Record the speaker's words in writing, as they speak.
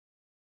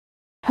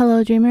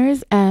Hello,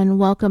 dreamers, and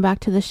welcome back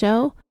to the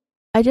show.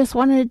 I just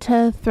wanted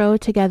to throw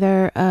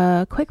together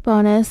a quick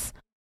bonus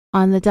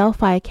on the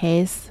Delphi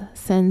case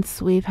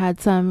since we've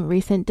had some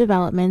recent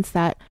developments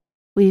that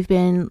we've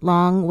been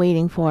long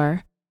waiting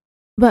for.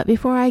 But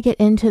before I get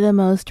into the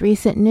most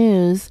recent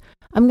news,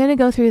 I'm going to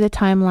go through the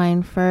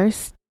timeline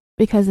first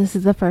because this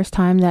is the first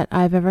time that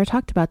I've ever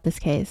talked about this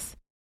case.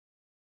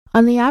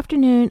 On the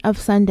afternoon of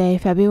Sunday,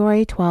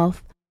 February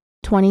 12th,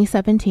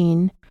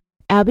 2017,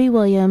 Abby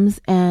Williams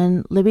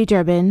and Libby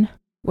Durbin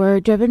were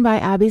driven by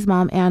Abby's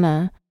mom,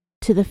 Anna,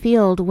 to the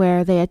field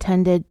where they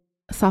attended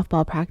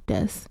softball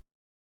practice.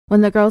 When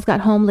the girls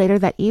got home later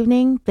that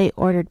evening, they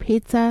ordered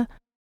pizza.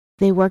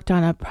 They worked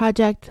on a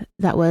project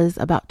that was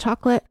about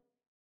chocolate.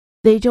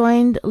 They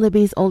joined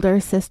Libby's older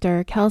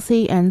sister,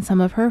 Kelsey, and some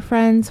of her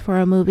friends for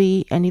a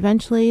movie, and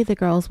eventually the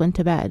girls went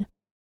to bed.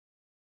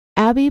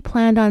 Abby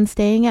planned on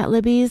staying at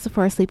Libby's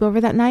for a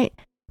sleepover that night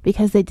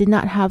because they did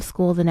not have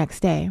school the next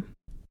day.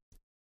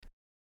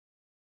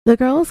 The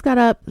girls got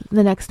up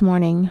the next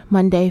morning,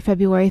 Monday,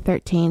 February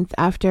 13th,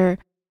 after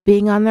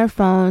being on their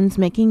phones,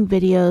 making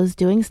videos,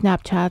 doing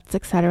Snapchats,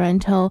 etc.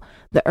 until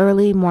the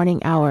early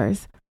morning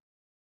hours.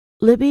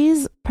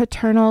 Libby's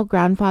paternal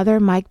grandfather,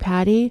 Mike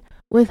Patty,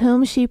 with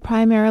whom she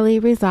primarily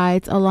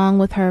resides along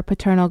with her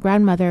paternal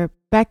grandmother,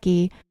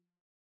 Becky,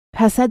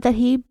 has said that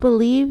he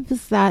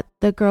believes that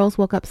the girls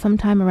woke up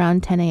sometime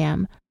around 10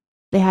 a.m.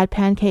 They had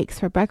pancakes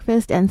for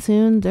breakfast, and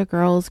soon the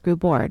girls grew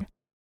bored.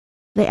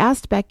 They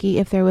asked Becky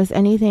if there was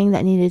anything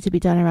that needed to be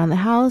done around the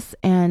house,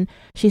 and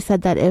she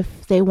said that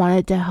if they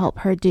wanted to help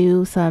her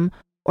do some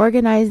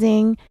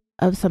organizing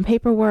of some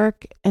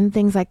paperwork and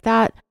things like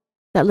that,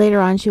 that later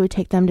on she would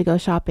take them to go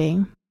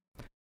shopping.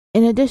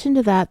 In addition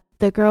to that,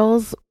 the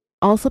girls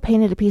also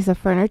painted a piece of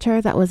furniture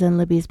that was in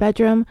Libby's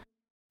bedroom,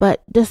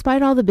 but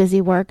despite all the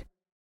busy work,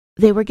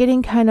 they were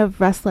getting kind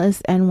of restless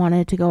and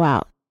wanted to go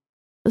out.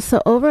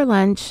 So over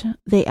lunch,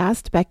 they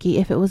asked Becky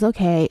if it was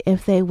okay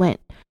if they went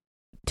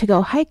to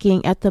go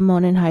hiking at the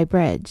Monon High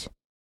Bridge.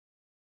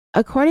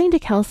 According to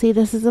Kelsey,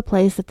 this is a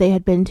place that they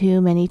had been to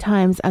many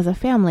times as a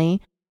family,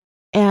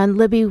 and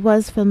Libby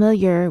was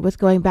familiar with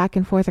going back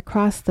and forth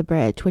across the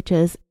bridge, which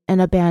is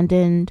an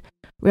abandoned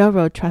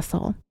railroad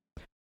trestle.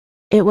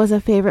 It was a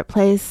favorite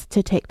place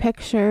to take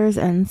pictures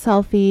and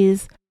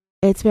selfies.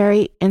 It's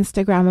very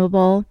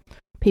Instagrammable.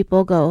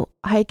 People go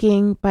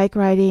hiking, bike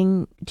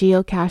riding,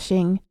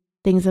 geocaching,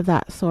 things of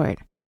that sort.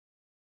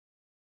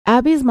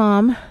 Abby's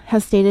mom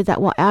has stated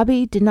that while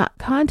Abby did not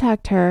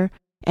contact her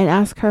and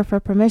ask her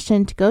for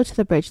permission to go to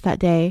the bridge that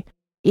day,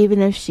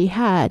 even if she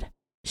had,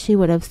 she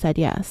would have said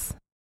yes.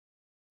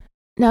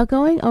 Now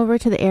going over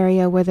to the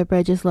area where the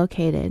bridge is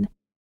located.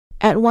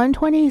 At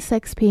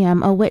 1:26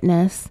 p.m., a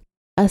witness,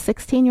 a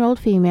 16-year-old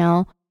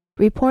female,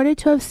 reported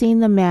to have seen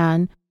the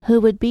man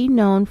who would be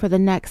known for the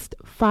next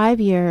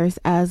 5 years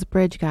as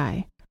Bridge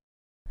Guy.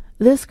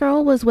 This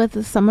girl was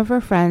with some of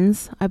her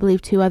friends, I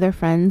believe 2 other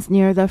friends,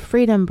 near the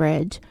Freedom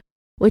Bridge,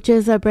 which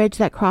is a bridge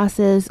that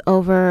crosses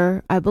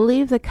over, I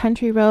believe, the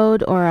country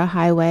road or a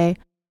highway,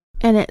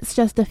 and it's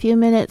just a few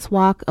minutes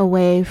walk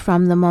away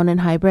from the Monon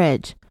High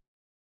Bridge.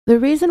 The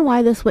reason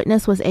why this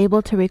witness was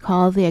able to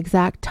recall the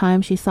exact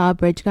time she saw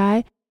Bridge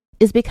Guy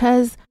is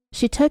because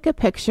she took a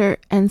picture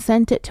and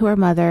sent it to her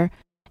mother,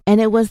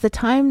 and it was the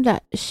time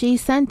that she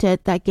sent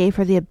it that gave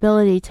her the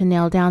ability to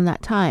nail down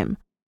that time.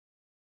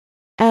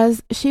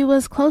 As she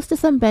was close to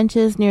some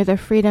benches near the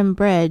Freedom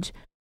Bridge,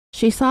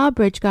 she saw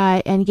Bridge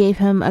Guy and gave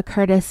him a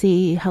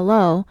courtesy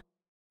hello,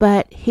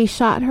 but he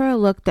shot her a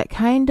look that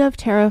kind of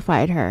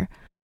terrified her,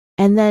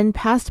 and then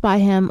passed by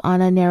him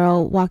on a narrow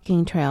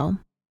walking trail.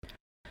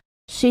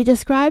 She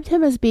described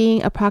him as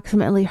being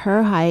approximately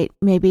her height,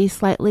 maybe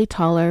slightly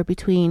taller,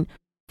 between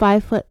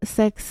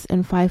 5'6"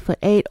 and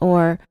 5'8",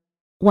 or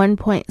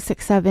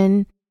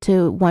 1.67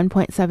 to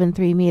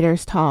 1.73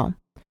 meters tall.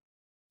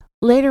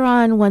 Later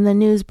on, when the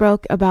news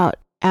broke about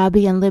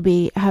Abby and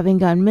Libby having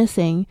gone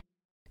missing,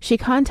 she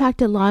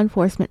contacted law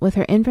enforcement with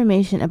her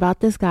information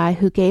about this guy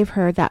who gave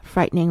her that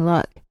frightening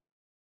look.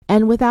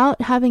 And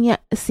without having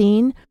yet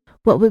seen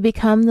what would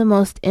become the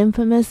most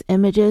infamous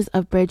images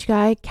of Bridge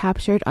Guy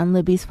captured on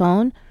Libby's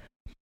phone,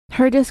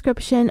 her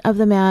description of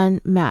the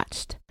man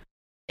matched.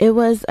 It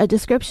was a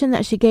description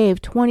that she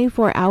gave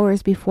 24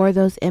 hours before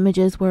those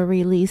images were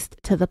released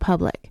to the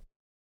public.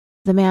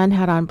 The man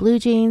had on blue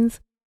jeans,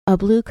 a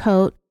blue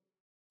coat,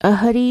 a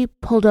hoodie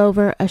pulled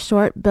over a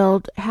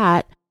short-billed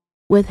hat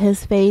with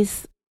his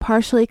face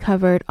partially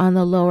covered on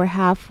the lower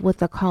half with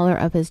the collar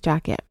of his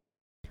jacket.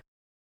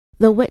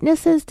 The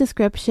witness's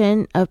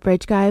description of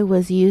Bridge Guy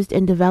was used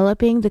in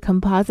developing the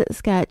composite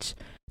sketch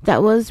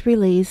that was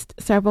released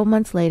several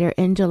months later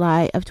in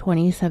July of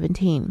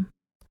 2017.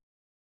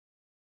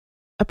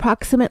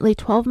 Approximately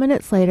 12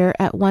 minutes later,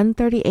 at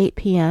 1:38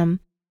 p.m.,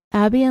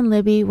 Abby and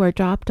Libby were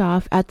dropped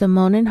off at the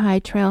Monon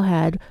High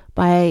trailhead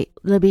by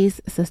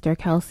Libby's sister,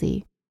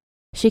 Kelsey.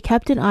 She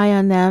kept an eye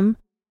on them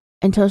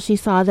until she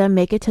saw them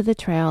make it to the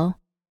trail.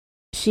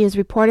 She has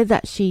reported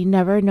that she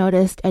never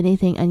noticed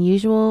anything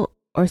unusual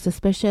or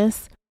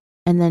suspicious,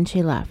 and then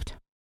she left.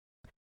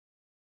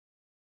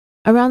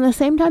 Around the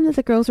same time that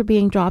the girls were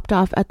being dropped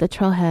off at the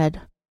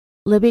trailhead,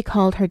 Libby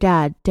called her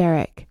dad,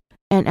 Derek,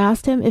 and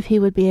asked him if he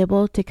would be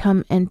able to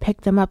come and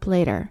pick them up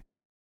later.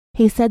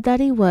 He said that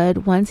he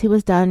would once he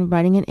was done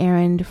running an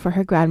errand for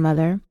her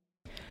grandmother.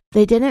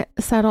 They didn't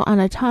settle on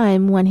a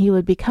time when he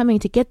would be coming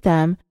to get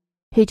them.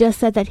 He just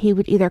said that he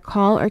would either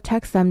call or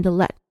text them to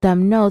let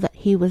them know that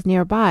he was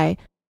nearby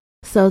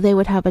so they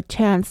would have a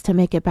chance to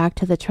make it back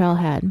to the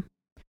trailhead.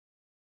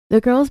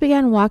 The girls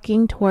began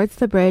walking towards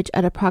the bridge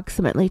at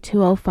approximately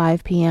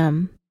 2:05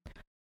 p.m.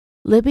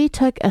 Libby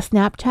took a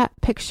Snapchat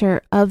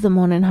picture of the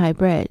Monon High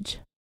Bridge.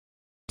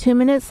 2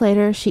 minutes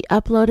later, she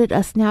uploaded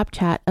a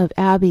Snapchat of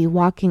Abby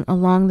walking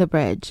along the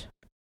bridge.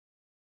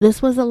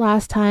 This was the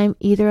last time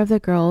either of the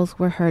girls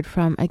were heard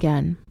from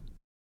again.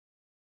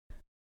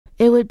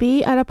 It would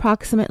be at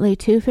approximately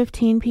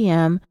 2:15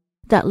 p.m.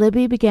 that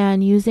Libby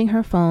began using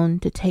her phone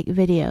to take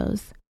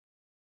videos.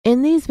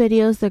 In these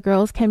videos, the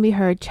girls can be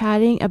heard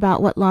chatting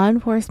about what law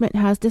enforcement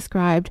has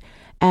described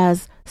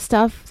as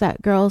stuff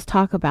that girls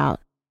talk about,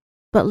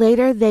 but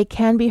later they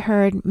can be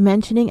heard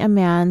mentioning a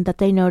man that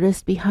they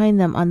noticed behind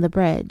them on the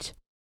bridge.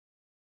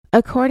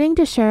 According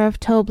to Sheriff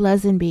Tobe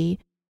Lesenby,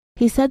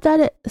 he said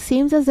that it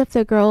seems as if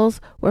the girls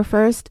were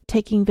first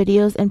taking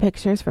videos and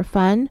pictures for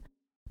fun,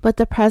 but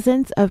the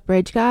presence of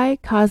Bridge Guy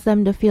caused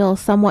them to feel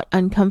somewhat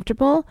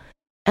uncomfortable,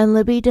 and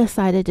Libby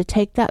decided to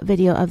take that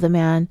video of the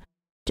man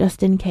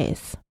just in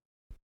case.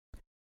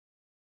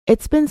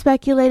 It's been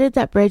speculated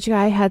that Bridge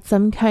Guy had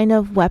some kind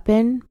of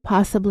weapon,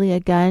 possibly a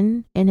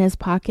gun, in his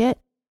pocket,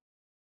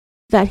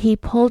 that he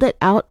pulled it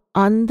out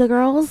on the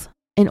girls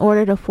in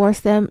order to force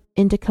them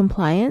into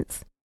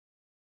compliance.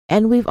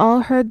 And we've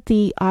all heard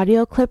the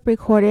audio clip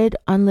recorded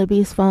on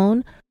Libby's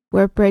phone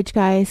where Bridge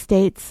Guy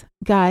states,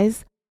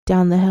 "Guys,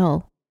 down the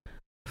hill."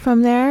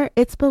 From there,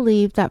 it's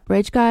believed that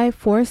Bridge Guy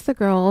forced the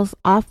girls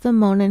off the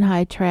Monon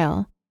High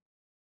Trail.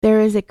 There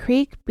is a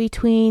creek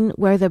between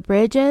where the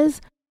bridge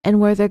is and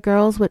where the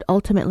girls would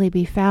ultimately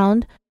be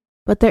found,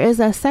 but there is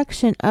a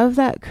section of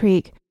that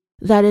creek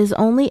that is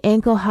only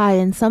ankle high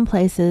in some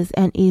places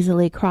and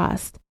easily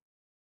crossed.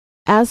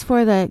 As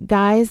for the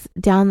 "Guys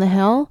down the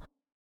hill,"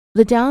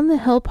 the down the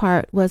hill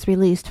part was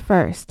released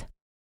first.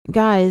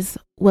 "Guys"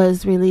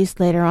 was released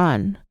later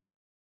on.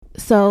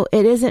 So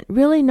it isn't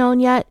really known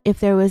yet if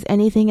there was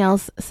anything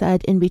else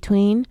said in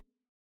between.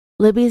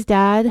 Libby's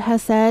dad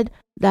has said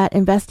that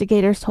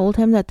investigators told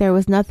him that there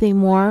was nothing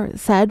more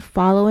said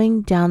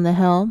following "down the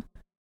hill."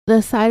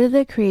 The side of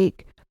the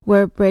creek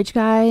where Bridge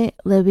Guy,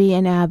 Libby,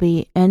 and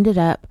Abby ended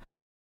up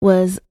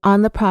was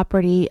on the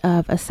property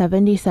of a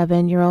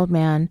 77-year-old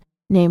man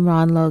named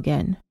Ron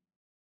Logan.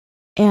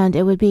 And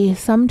it would be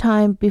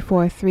sometime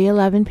before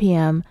 3:11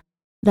 p.m.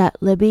 that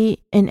Libby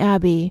and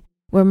Abby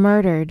were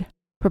murdered,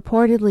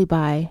 purportedly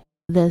by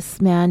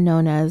this man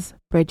known as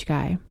Bridge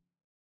Guy.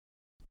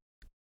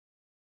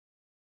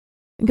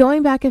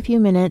 Going back a few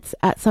minutes,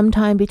 at some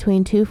time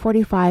between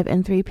 2:45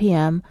 and 3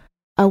 p.m.,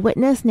 a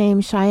witness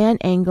named Cheyenne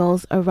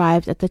Angles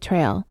arrived at the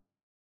trail.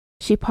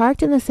 She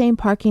parked in the same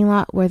parking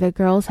lot where the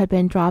girls had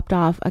been dropped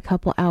off a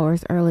couple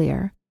hours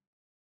earlier.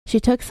 She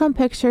took some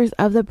pictures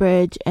of the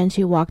bridge and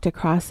she walked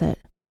across it.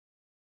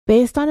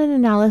 Based on an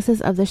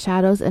analysis of the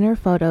shadows in her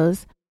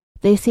photos,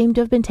 they seemed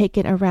to have been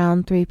taken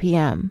around 3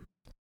 p.m.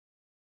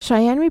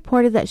 Cheyenne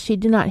reported that she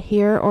did not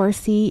hear or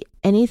see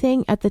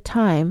anything at the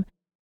time,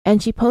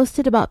 and she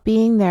posted about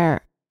being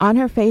there on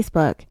her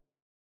Facebook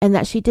and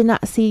that she did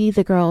not see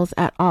the girls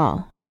at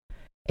all.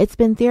 It's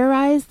been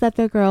theorized that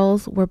the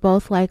girls were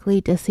both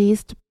likely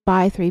deceased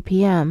by 3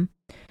 p.m.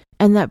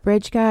 and that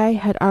Bridge Guy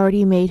had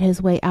already made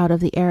his way out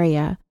of the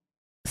area,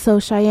 so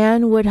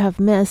Cheyenne would have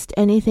missed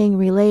anything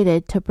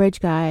related to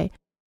Bridge Guy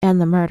and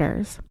the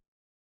murders.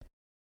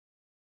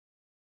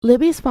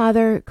 Libby's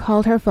father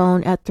called her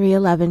phone at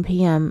 3:11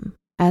 p.m.,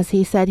 as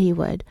he said he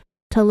would,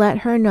 to let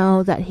her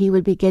know that he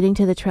would be getting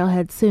to the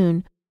trailhead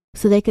soon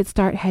so they could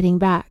start heading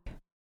back.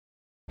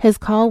 His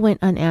call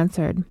went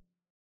unanswered.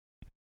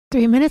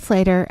 3 minutes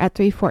later, at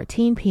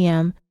 3:14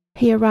 p.m.,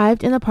 he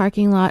arrived in the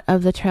parking lot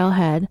of the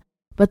trailhead,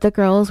 but the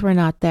girls were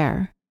not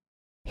there.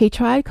 He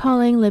tried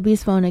calling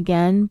Libby's phone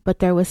again, but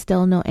there was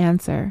still no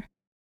answer.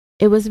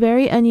 It was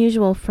very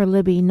unusual for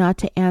Libby not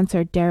to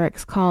answer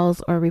Derek's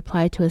calls or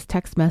reply to his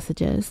text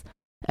messages,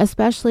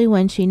 especially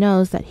when she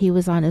knows that he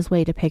was on his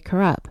way to pick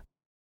her up.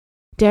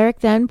 Derek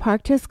then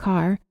parked his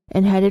car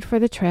and headed for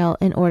the trail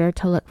in order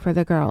to look for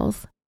the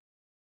girls.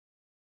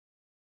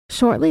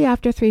 Shortly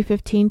after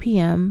 3:15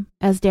 p.m.,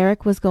 as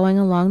Derek was going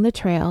along the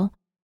trail,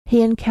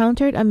 he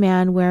encountered a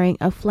man wearing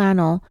a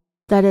flannel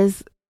that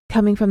is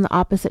coming from the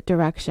opposite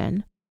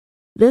direction.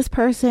 This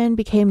person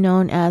became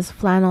known as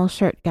Flannel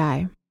Shirt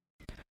Guy.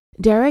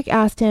 Derek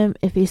asked him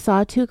if he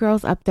saw two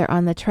girls up there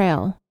on the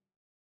trail.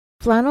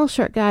 Flannel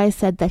Shirt Guy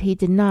said that he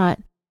did not,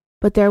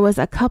 but there was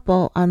a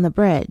couple on the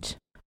bridge.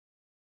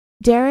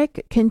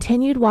 Derek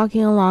continued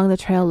walking along the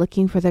trail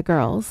looking for the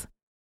girls.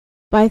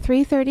 By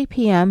 3:30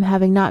 p.m.,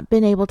 having not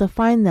been able to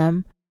find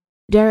them,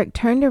 Derek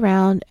turned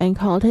around and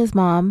called his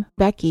mom,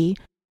 Becky,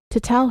 to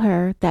tell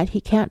her that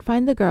he can't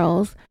find the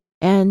girls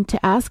and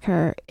to ask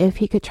her if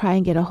he could try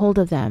and get a hold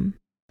of them.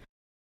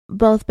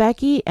 Both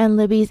Becky and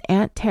Libby's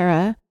Aunt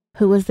Tara,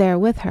 who was there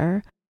with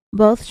her,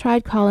 both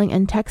tried calling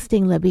and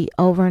texting Libby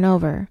over and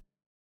over.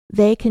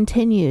 They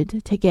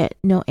continued to get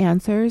no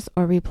answers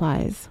or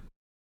replies.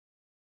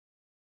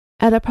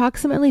 At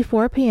approximately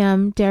 4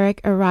 p.m.,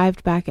 Derek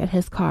arrived back at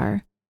his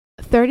car.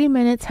 30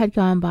 minutes had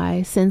gone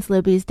by since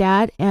Libby's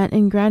dad, aunt,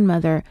 and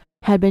grandmother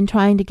had been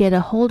trying to get a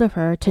hold of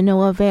her to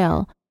no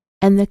avail,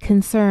 and the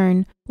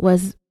concern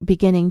was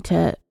beginning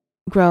to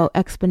grow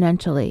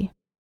exponentially.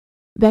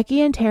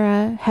 Becky and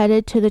Tara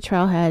headed to the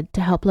trailhead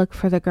to help look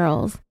for the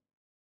girls.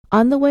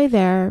 On the way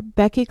there,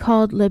 Becky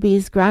called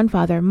Libby's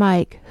grandfather,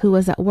 Mike, who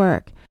was at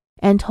work,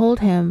 and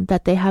told him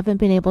that they haven't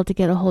been able to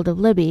get a hold of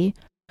Libby,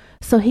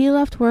 so he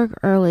left work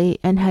early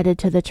and headed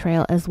to the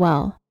trail as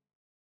well.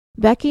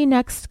 Becky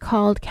next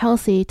called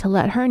Kelsey to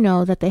let her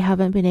know that they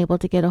haven't been able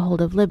to get a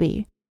hold of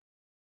Libby.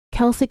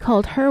 Kelsey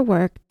called her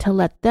work to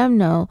let them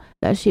know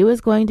that she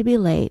was going to be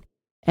late,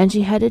 and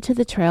she headed to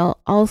the trail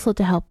also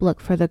to help look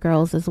for the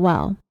girls as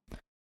well.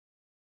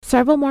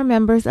 Several more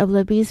members of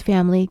Libby's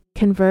family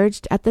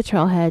converged at the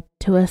trailhead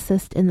to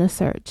assist in the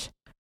search.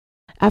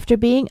 After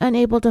being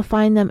unable to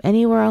find them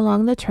anywhere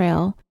along the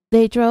trail,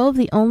 they drove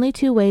the only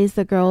two ways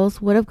the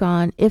girls would have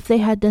gone if they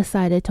had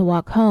decided to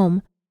walk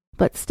home,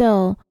 but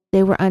still,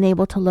 they were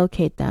unable to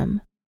locate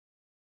them.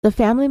 The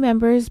family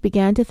members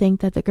began to think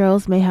that the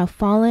girls may have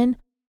fallen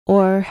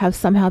or have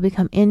somehow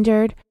become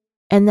injured,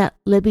 and that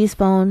Libby's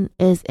phone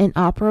is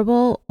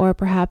inoperable or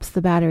perhaps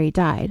the battery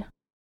died.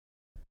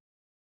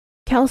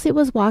 Kelsey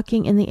was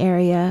walking in the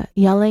area,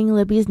 yelling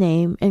Libby's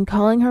name and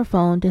calling her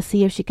phone to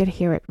see if she could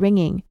hear it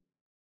ringing,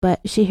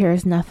 but she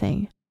hears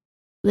nothing.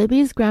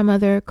 Libby's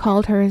grandmother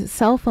called her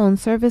cell phone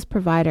service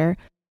provider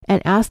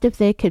and asked if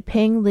they could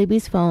ping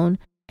Libby's phone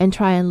and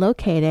try and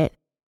locate it,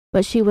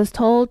 but she was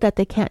told that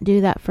they can't do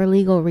that for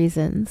legal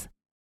reasons.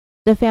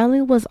 The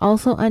family was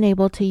also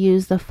unable to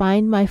use the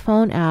Find My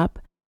Phone app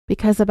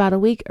because about a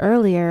week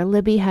earlier,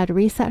 Libby had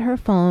reset her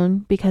phone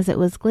because it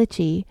was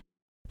glitchy.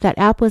 That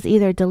app was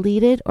either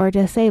deleted or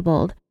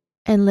disabled,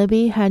 and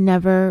Libby had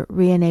never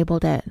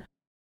re-enabled it.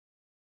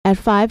 At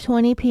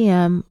 5:20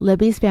 p.m.,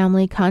 Libby's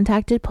family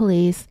contacted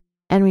police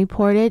and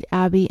reported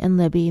Abby and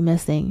Libby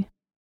missing.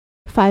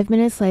 5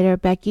 minutes later,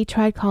 Becky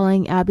tried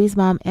calling Abby's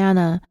mom,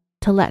 Anna,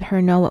 to let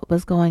her know what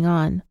was going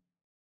on.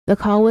 The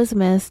call was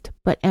missed,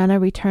 but Anna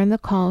returned the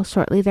call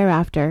shortly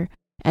thereafter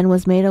and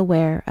was made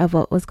aware of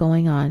what was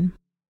going on.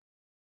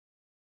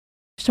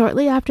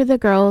 Shortly after the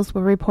girls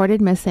were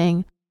reported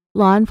missing,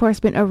 law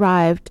enforcement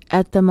arrived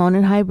at the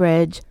Mononhai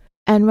Bridge,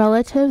 and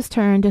relatives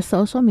turned to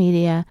social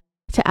media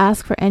to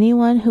ask for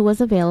anyone who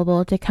was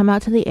available to come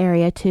out to the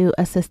area to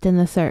assist in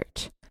the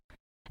search.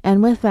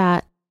 And with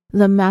that,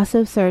 the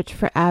massive search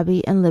for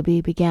Abby and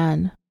Libby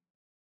began.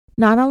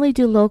 Not only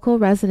do local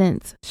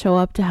residents show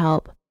up to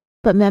help,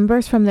 but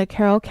members from the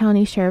Carroll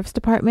County Sheriff's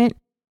Department,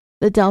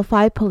 the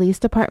Delphi Police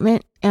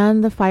Department,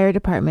 and the Fire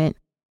Department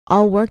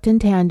all worked in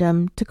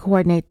tandem to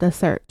coordinate the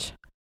search.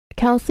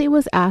 Kelsey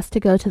was asked to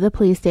go to the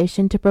police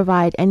station to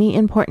provide any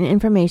important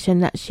information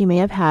that she may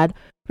have had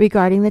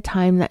regarding the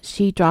time that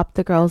she dropped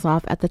the girls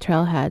off at the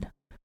trailhead.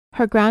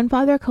 Her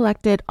grandfather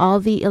collected all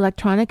the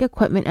electronic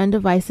equipment and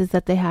devices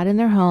that they had in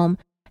their home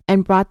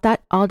and brought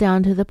that all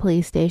down to the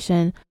police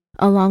station,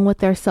 along with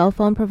their cell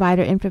phone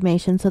provider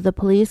information so the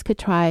police could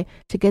try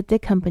to get the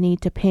company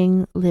to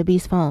ping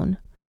Libby's phone.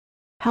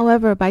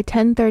 However, by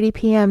 10:30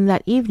 p.m.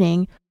 that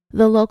evening,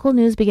 the local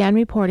news began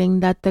reporting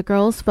that the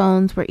girls'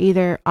 phones were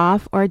either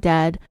off or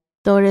dead,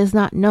 though it is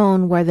not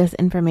known where this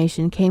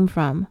information came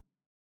from.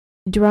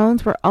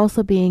 Drones were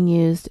also being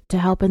used to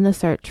help in the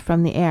search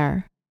from the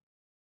air.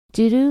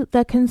 Due to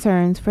the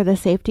concerns for the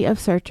safety of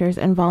searchers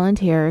and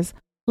volunteers,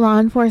 law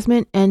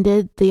enforcement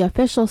ended the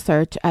official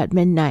search at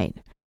midnight.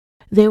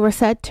 They were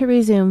set to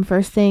resume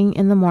first thing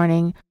in the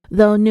morning,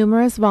 though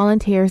numerous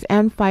volunteers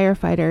and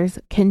firefighters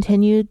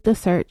continued the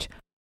search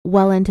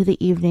well into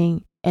the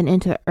evening and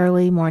into the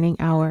early morning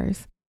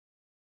hours.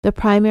 The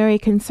primary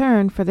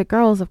concern for the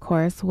girls, of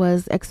course,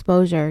 was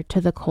exposure to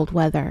the cold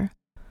weather.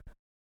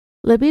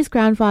 Libby's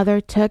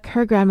grandfather took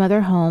her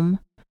grandmother home,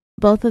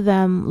 both of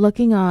them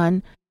looking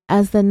on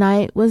as the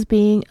night was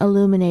being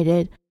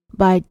illuminated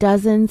by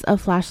dozens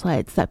of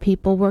flashlights that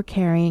people were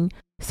carrying,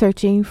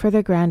 searching for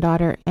their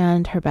granddaughter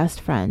and her best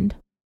friend.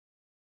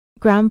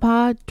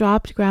 Grandpa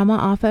dropped Grandma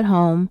off at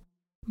home,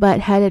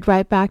 but headed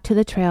right back to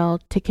the trail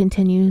to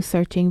continue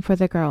searching for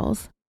the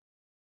girls.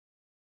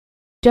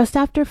 Just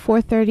after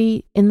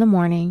 4:30 in the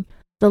morning,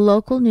 the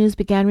local news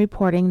began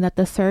reporting that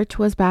the search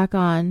was back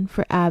on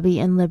for Abby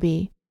and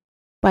Libby.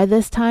 By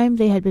this time,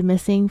 they had been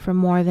missing for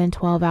more than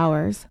 12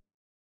 hours.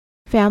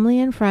 Family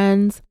and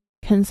friends,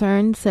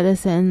 concerned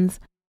citizens,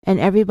 and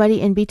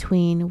everybody in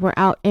between were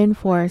out in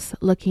force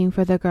looking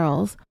for the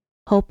girls,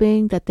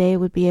 hoping that they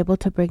would be able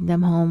to bring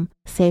them home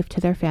safe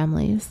to their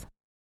families.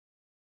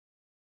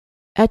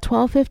 At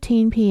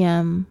 12:15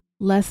 p.m.,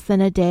 less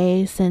than a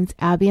day since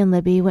Abby and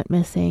Libby went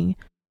missing,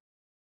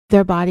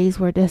 their bodies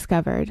were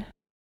discovered.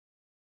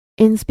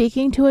 In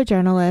speaking to a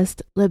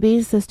journalist,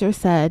 Libby's sister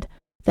said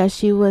that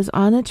she was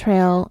on a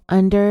trail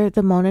under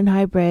the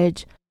Mononhai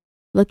Bridge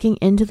looking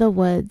into the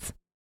woods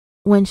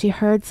when she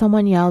heard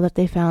someone yell that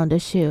they found a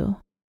shoe.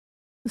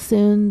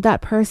 Soon,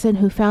 that person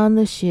who found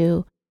the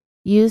shoe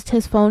used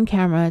his phone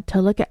camera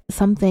to look at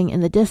something in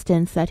the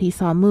distance that he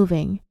saw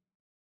moving.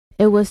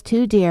 It was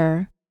two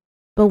deer,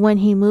 but when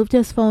he moved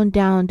his phone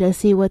down to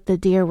see what the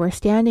deer were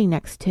standing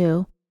next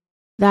to,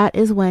 that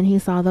is when he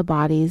saw the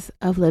bodies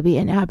of Libby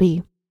and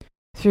Abby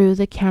through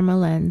the camera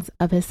lens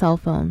of his cell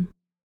phone.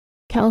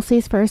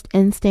 Kelsey's first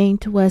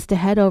instinct was to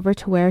head over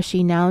to where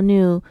she now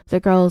knew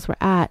the girls were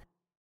at,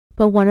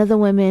 but one of the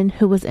women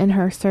who was in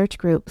her search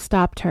group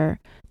stopped her,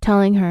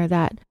 telling her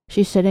that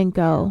she shouldn't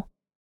go,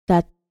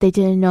 that they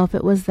didn't know if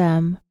it was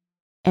them,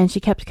 and she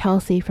kept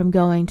Kelsey from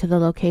going to the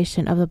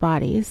location of the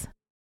bodies.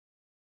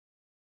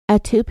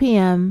 At 2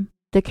 p.m.,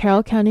 the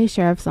Carroll County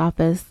Sheriff's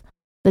Office,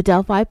 the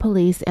Delphi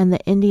Police, and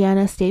the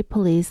Indiana State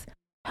Police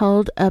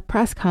held a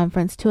press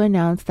conference to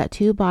announce that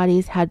 2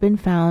 bodies had been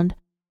found,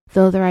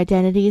 though their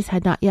identities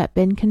had not yet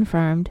been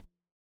confirmed,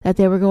 that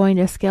they were going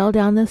to scale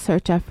down the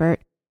search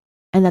effort,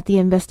 and that the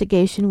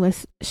investigation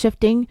was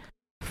shifting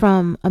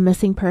from a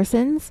missing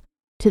persons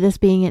to this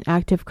being an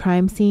active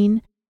crime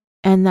scene,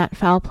 and that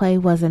foul play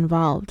was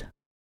involved.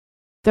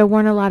 There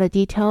weren't a lot of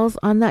details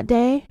on that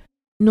day,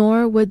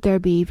 nor would there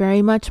be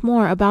very much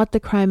more about the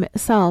crime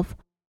itself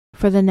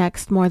for the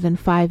next more than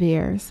 5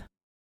 years.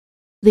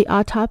 The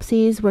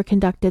autopsies were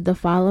conducted the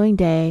following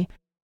day,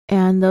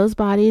 and those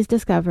bodies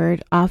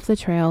discovered off the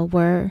trail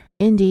were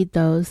indeed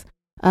those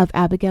of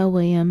Abigail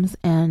Williams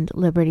and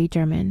Liberty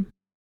German.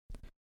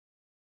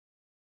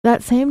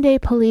 That same day,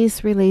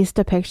 police released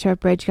a picture of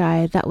Bridge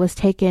Guy that was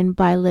taken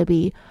by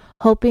Libby,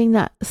 hoping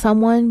that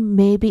someone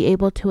may be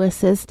able to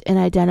assist in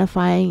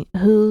identifying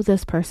who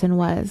this person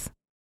was.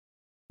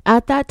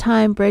 At that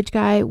time, Bridge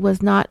Guy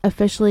was not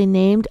officially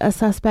named a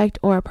suspect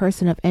or a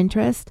person of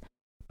interest,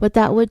 but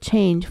that would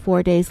change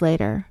 4 days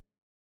later.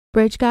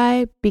 Bridge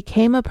Guy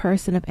became a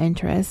person of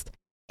interest,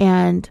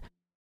 and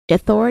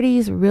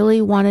authorities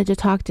really wanted to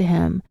talk to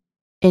him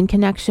in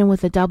connection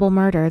with a double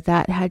murder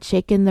that had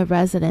shaken the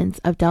residents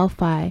of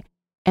Delphi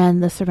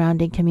and the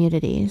surrounding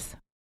communities.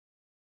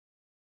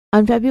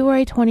 On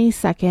February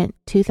 22,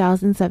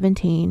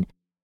 2017,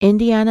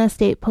 Indiana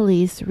State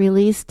Police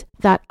released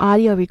that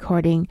audio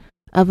recording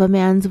of a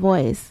man's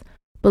voice,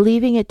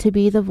 believing it to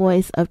be the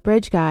voice of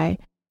Bridge Guy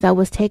that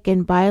was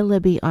taken by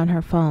Libby on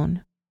her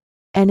phone.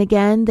 And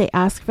again, they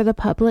asked for the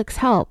public's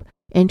help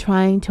in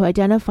trying to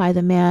identify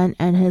the man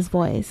and his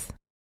voice.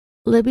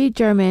 Libby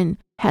German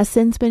has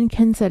since been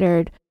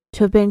considered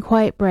to have been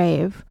quite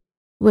brave,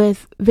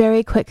 with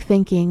very quick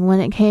thinking when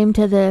it came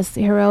to this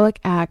heroic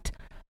act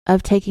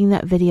of taking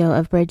that video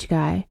of Bridge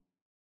Guy.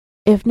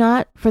 If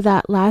not for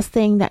that last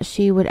thing that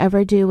she would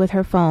ever do with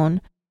her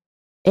phone,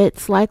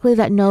 it's likely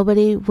that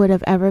nobody would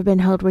have ever been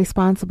held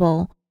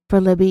responsible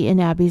for Libby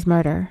and Abby's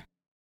murder.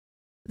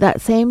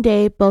 That same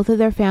day, both of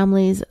their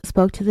families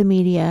spoke to the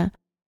media,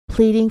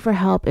 pleading for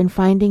help in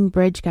finding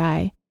Bridge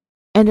Guy,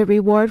 and a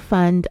reward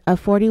fund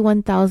of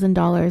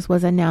 $41,000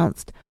 was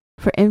announced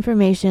for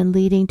information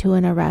leading to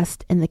an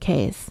arrest in the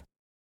case.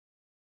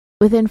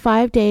 Within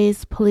 5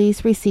 days,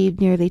 police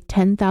received nearly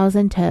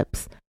 10,000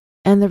 tips,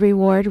 and the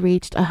reward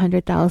reached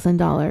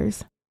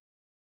 $100,000.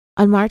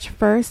 On March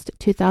 1,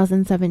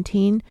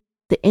 2017,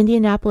 the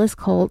Indianapolis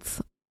Colts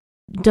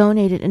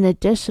donated an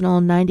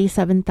additional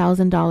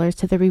 $97,000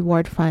 to the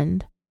reward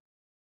fund.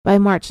 By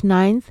March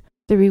 9th,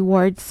 the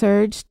reward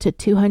surged to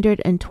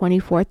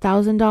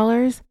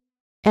 $224,000,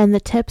 and the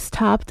tips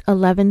topped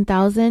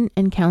 11,000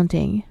 and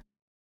counting.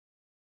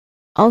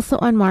 Also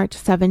on March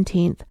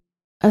 17th,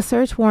 a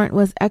search warrant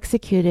was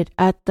executed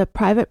at the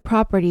private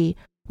property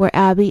where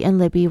Abby and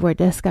Libby were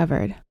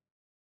discovered.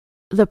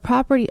 The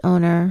property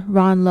owner,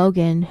 Ron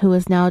Logan, who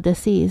is now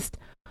deceased,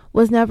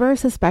 was never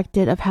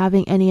suspected of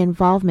having any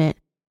involvement,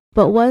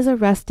 but was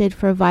arrested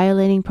for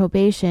violating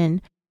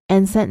probation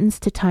and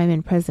sentenced to time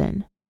in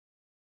prison.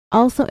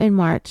 Also in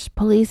March,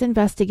 police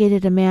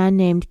investigated a man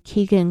named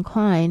Keegan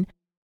Klein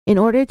in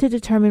order to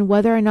determine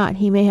whether or not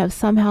he may have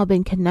somehow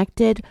been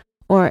connected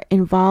or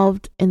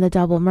involved in the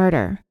double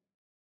murder.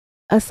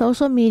 A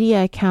social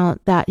media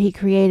account that he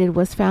created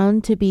was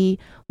found to be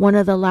one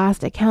of the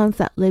last accounts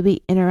that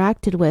Libby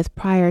interacted with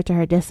prior to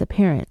her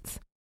disappearance.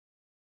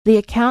 The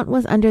account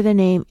was under the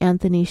name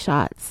Anthony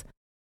Schatz,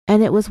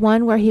 and it was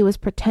one where he was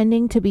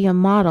pretending to be a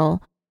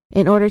model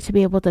in order to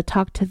be able to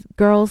talk to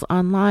girls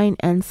online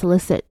and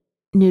solicit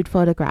nude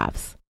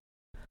photographs.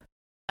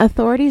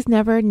 Authorities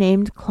never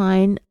named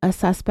Klein a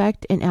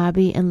suspect in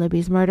Abby and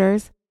Libby's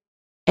murders,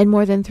 and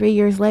more than 3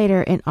 years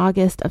later, in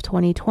August of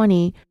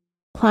 2020,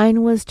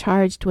 Klein was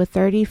charged with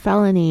 30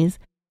 felonies,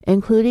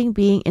 including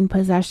being in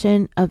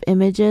possession of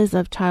images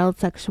of child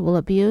sexual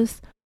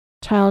abuse,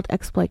 child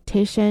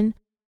exploitation,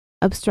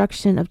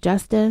 obstruction of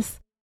justice,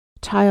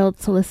 child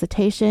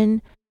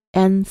solicitation,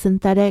 and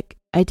synthetic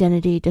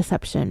identity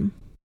deception.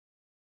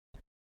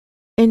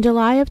 In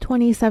July of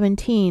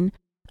 2017,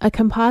 a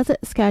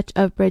composite sketch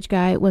of Bridge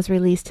Guy was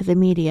released to the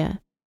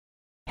media.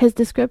 His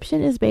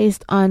description is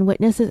based on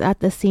witnesses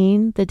at the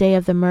scene the day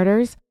of the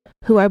murders,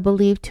 who are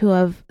believed to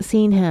have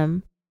seen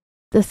him.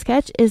 The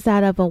sketch is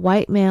that of a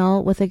white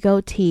male with a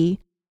goatee,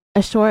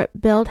 a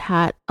short-billed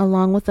hat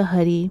along with a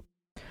hoodie.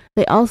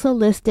 They also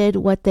listed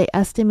what they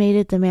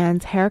estimated the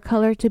man's hair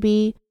color to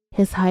be,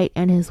 his height,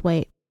 and his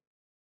weight.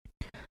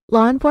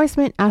 Law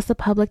enforcement asked the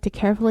public to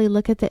carefully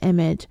look at the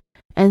image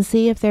and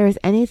see if there is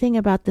anything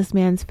about this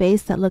man's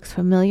face that looks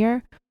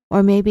familiar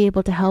or may be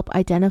able to help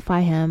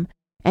identify him,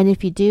 and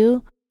if you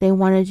do, they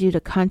wanted you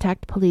to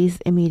contact police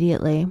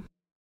immediately.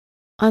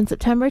 On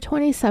September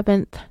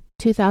 27,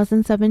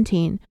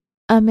 2017,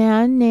 a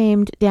man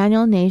named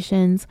Daniel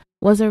Nations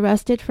was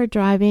arrested for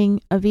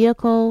driving a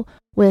vehicle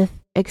with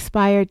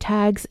expired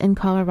tags in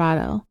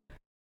Colorado.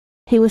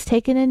 He was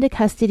taken into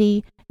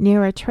custody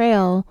near a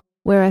trail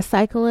where a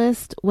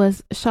cyclist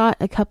was shot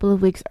a couple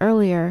of weeks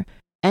earlier,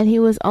 and he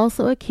was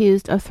also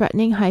accused of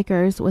threatening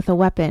hikers with a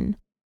weapon.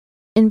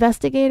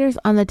 Investigators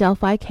on the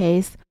Delphi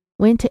case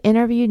went to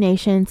interview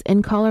Nations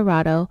in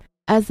Colorado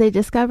as they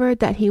discovered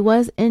that he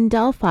was in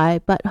Delphi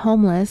but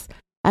homeless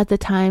at the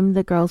time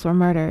the girls were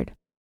murdered.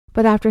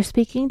 But after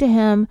speaking to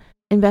him,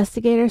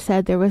 investigators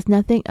said there was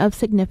nothing of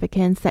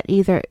significance that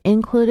either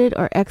included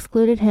or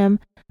excluded him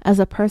as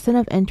a person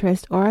of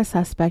interest or a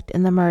suspect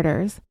in the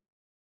murders.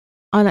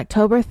 On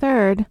October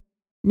 3rd,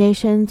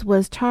 Nations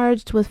was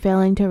charged with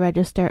failing to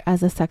register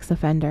as a sex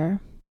offender.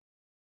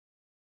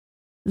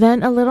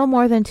 Then, a little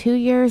more than 2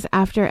 years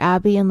after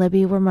Abby and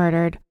Libby were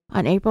murdered,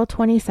 on April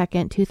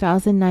 22,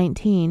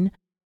 2019,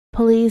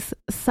 police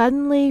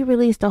suddenly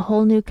released a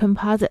whole new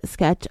composite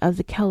sketch of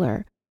the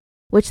killer,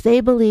 which they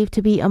believed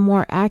to be a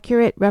more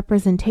accurate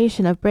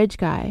representation of Bridge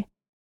Guy,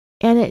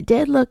 and it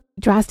did look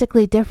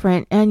drastically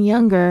different and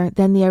younger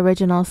than the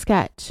original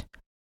sketch.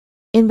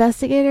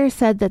 Investigators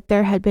said that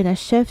there had been a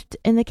shift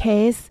in the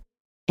case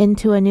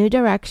into a new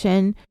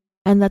direction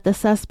and that the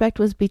suspect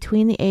was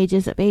between the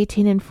ages of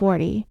 18 and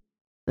 40.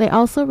 They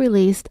also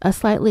released a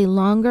slightly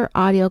longer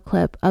audio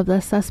clip of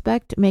the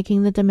suspect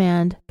making the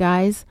demand,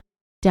 "Guys,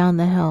 down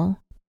the hill."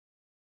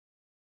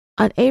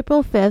 On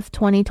April 5,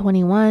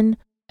 2021,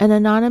 an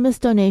anonymous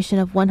donation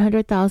of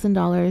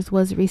 $100,000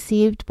 was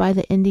received by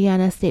the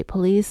Indiana State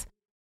Police,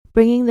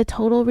 bringing the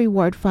total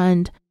reward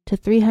fund to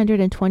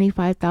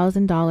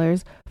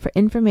 $325,000 for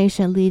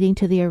information leading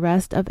to the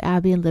arrest of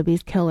Abby and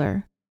Libby's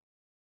killer.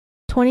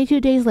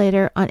 22 days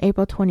later, on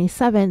April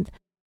 27th,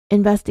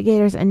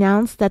 investigators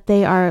announced that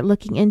they are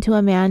looking into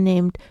a man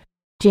named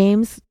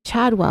James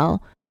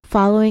Chadwell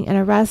following an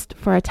arrest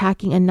for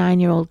attacking a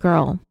 9-year-old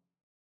girl.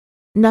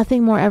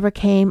 Nothing more ever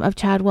came of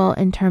Chadwell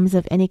in terms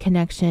of any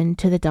connection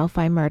to the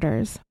Delphi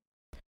murders.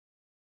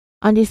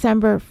 On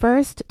December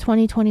 1st,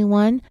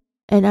 2021,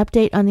 an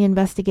update on the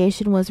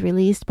investigation was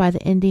released by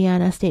the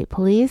Indiana State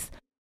Police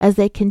as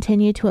they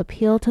continue to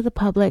appeal to the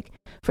public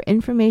for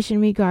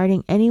information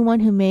regarding anyone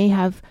who may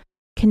have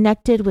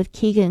connected with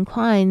Keegan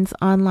Klein's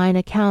online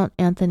account,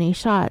 Anthony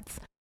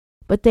Shots,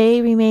 but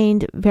they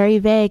remained very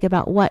vague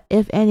about what,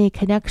 if any,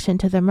 connection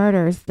to the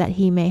murders that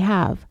he may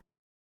have.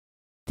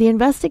 The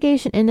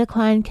investigation into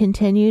Klein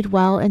continued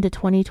well into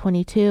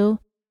 2022,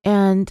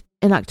 and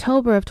in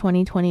October of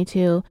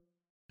 2022,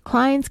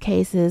 Klein's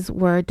cases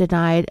were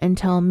denied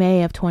until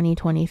May of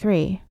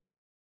 2023.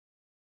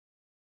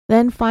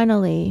 Then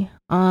finally,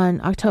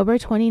 on October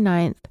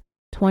 29th,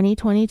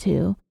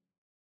 2022,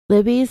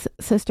 Libby's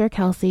sister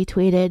Kelsey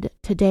tweeted,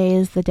 "Today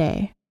is the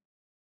day."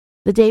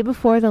 The day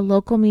before the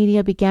local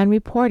media began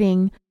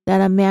reporting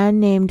that a man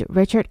named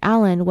Richard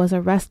Allen was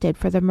arrested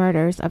for the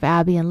murders of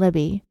Abby and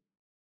Libby.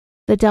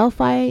 The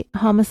Delphi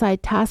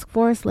Homicide Task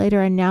Force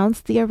later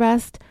announced the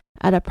arrest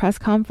at a press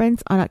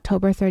conference on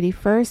October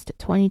 31st,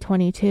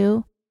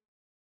 2022.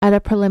 At a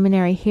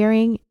preliminary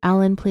hearing,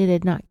 Allen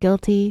pleaded not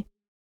guilty.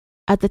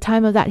 At the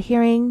time of that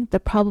hearing, the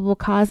probable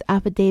cause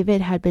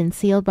affidavit had been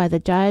sealed by the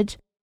judge,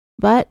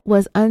 but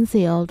was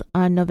unsealed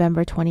on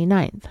November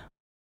 29th.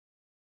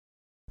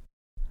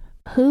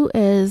 Who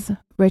is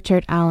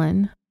Richard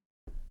Allen?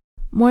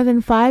 More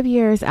than 5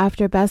 years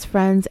after best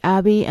friends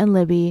Abby and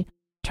Libby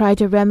tried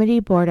to remedy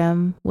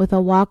boredom with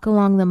a walk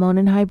along the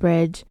Mononhigh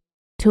Bridge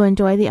to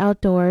enjoy the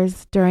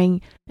outdoors during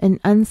an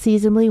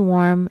unseasonably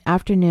warm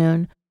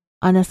afternoon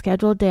on a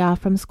scheduled day off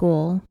from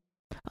school,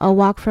 a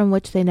walk from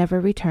which they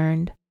never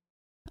returned,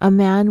 a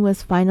man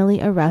was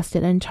finally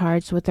arrested and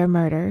charged with their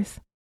murders.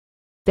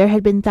 There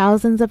had been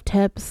thousands of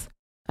tips,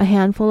 a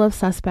handful of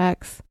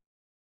suspects,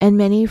 and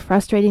many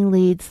frustrating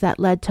leads that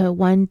led to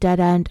one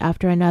dead end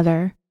after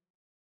another.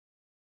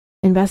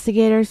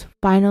 Investigators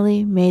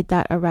finally made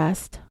that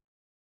arrest.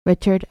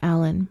 Richard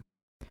Allen.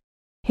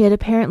 He had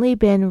apparently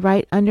been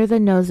right under the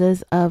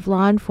noses of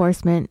law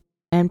enforcement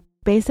and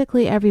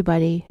basically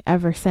everybody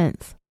ever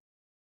since.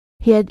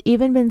 He had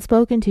even been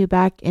spoken to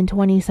back in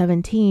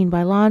 2017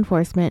 by law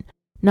enforcement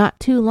not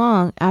too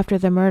long after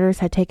the murders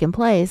had taken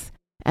place,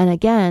 and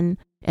again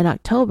in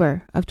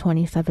October of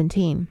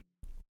 2017.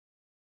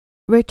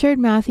 Richard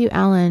Matthew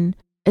Allen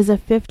is a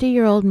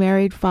 50-year-old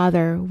married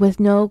father with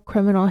no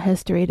criminal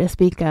history to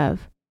speak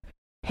of.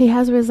 He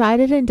has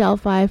resided in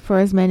Delphi for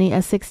as many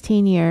as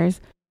 16 years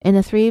in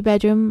a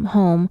 3-bedroom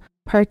home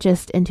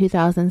purchased in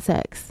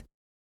 2006.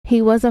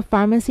 He was a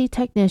pharmacy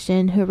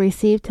technician who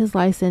received his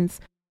license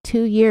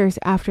 2 years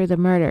after the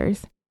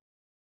murders.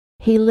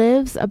 He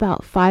lives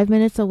about 5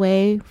 minutes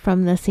away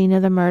from the scene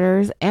of the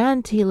murders,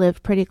 and he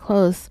lived pretty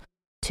close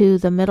to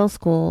the middle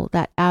school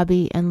that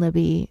Abby and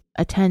Libby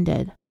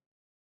attended.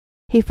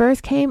 He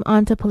first came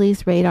onto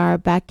police radar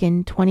back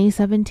in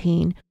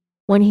 2017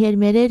 when he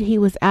admitted he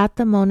was at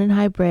the Monon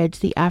High Bridge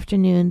the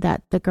afternoon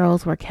that the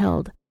girls were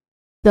killed,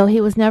 though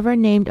he was never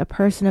named a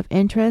person of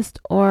interest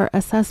or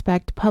a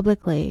suspect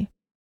publicly.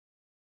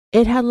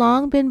 It had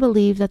long been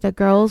believed that the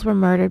girls were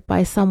murdered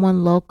by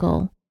someone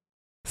local,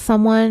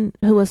 someone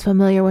who was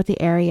familiar with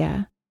the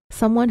area,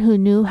 someone who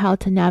knew how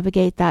to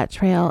navigate that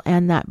trail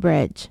and that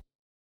bridge.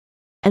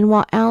 And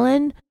while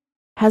Allen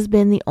has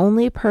been the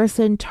only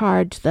person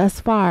charged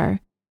thus far,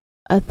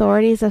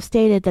 authorities have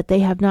stated that they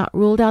have not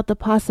ruled out the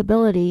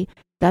possibility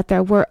that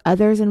there were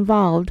others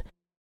involved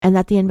and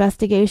that the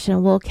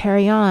investigation will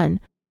carry on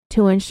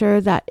to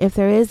ensure that if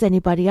there is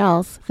anybody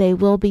else, they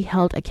will be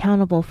held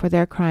accountable for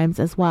their crimes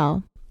as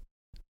well.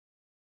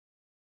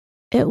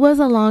 It was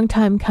a long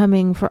time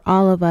coming for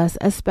all of us,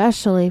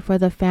 especially for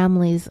the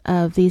families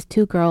of these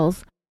two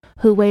girls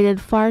who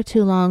waited far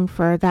too long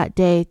for that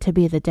day to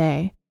be the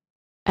day,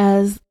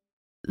 as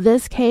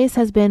this case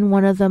has been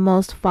one of the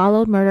most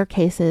followed murder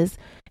cases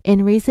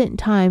in recent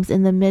times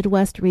in the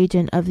Midwest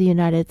region of the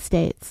United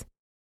States.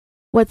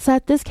 What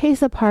set this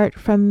case apart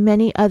from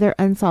many other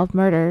unsolved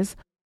murders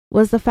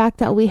was the fact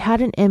that we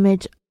had an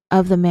image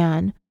of the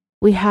man,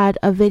 we had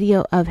a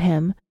video of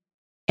him,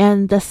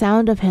 and the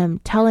sound of him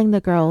telling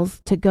the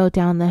girls to go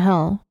down the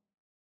hill.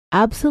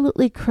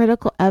 Absolutely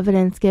critical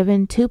evidence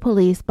given to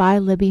police by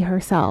Libby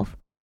herself,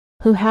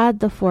 who had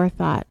the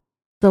forethought,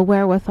 the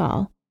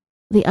wherewithal,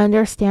 the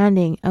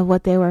understanding of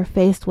what they were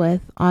faced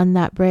with on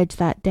that bridge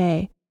that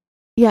day.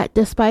 Yet,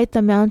 despite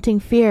the mounting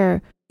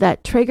fear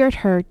that triggered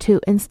her to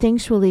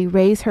instinctually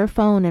raise her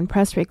phone and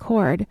press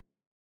record,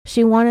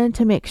 she wanted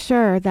to make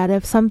sure that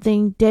if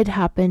something did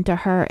happen to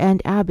her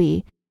and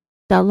Abby,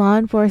 that law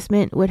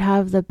enforcement would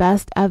have the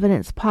best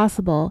evidence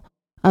possible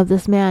of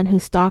this man who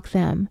stalked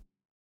them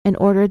and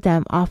ordered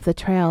them off the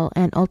trail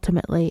and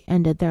ultimately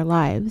ended their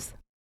lives.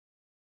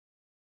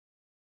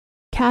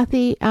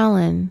 Kathy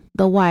Allen,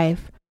 the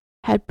wife,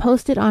 had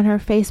posted on her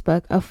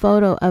Facebook a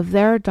photo of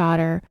their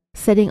daughter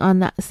sitting on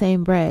that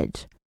same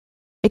bridge.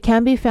 It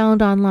can be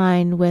found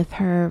online with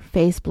her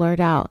face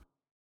blurred out.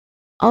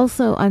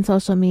 Also on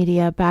social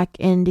media back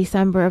in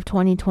December of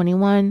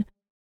 2021,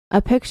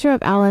 a picture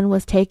of Allen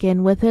was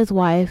taken with his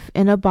wife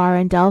in a bar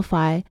in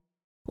Delphi,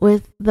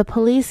 with the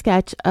police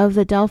sketch of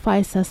the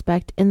Delphi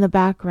suspect in the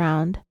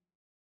background,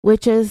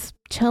 which is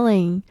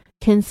chilling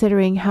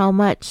considering how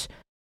much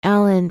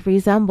Allen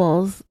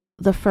resembles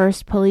the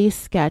first police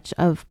sketch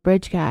of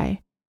Bridge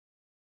Guy.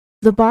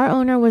 The bar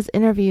owner was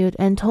interviewed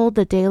and told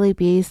the Daily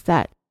Beast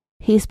that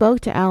he spoke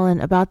to Allen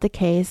about the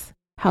case,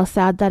 how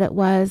sad that it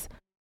was,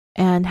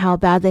 and how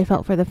bad they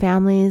felt for the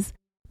families,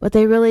 but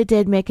they really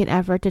did make an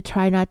effort to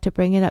try not to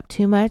bring it up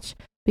too much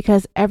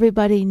because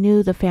everybody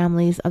knew the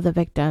families of the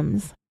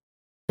victims.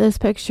 This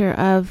picture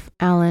of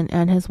Allen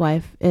and his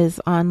wife is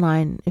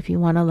online if you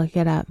want to look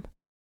it up.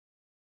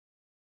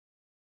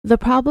 The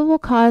probable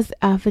cause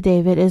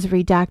affidavit is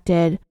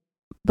redacted,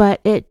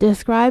 but it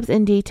describes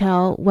in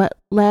detail what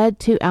led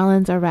to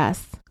Allen's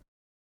arrest.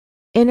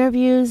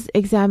 Interviews,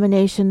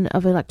 examination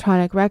of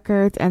electronic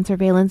records, and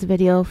surveillance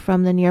video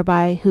from the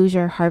nearby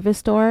Hoosier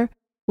Harvest Store,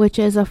 which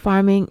is a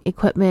farming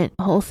equipment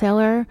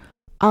wholesaler,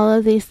 all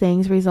of these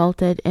things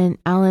resulted in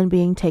Allen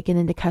being taken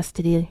into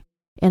custody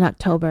in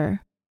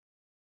October.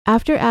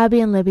 After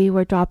Abby and Libby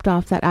were dropped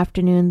off that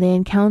afternoon, they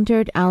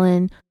encountered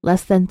Allen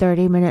less than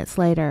 30 minutes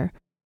later.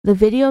 The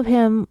video of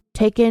him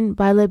taken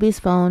by Libby's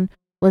phone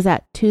was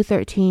at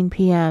 2:13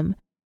 p.m.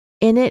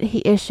 In it,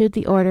 he issued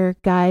the order,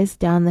 "Guys,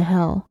 down the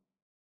hill."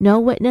 No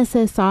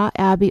witnesses saw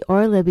Abby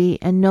or Libby,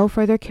 and no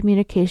further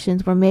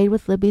communications were made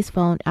with Libby's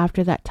phone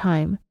after that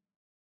time.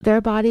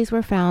 Their bodies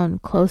were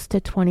found close to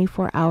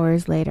 24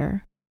 hours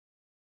later.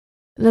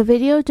 The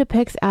video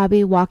depicts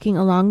Abby walking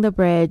along the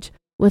bridge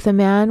with a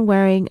man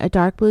wearing a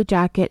dark blue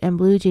jacket and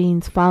blue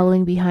jeans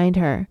following behind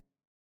her.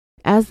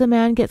 As the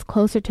man gets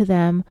closer to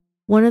them,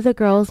 one of the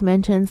girls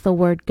mentions the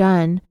word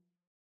gun,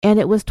 and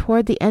it was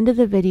toward the end of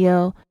the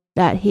video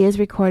that he is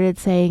recorded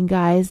saying,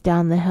 "Guys,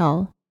 down the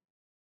hill."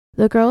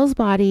 The girls'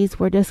 bodies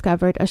were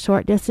discovered a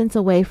short distance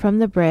away from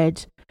the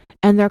bridge,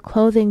 and their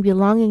clothing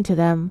belonging to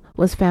them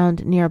was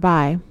found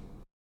nearby.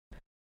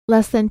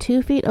 Less than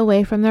 2 feet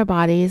away from their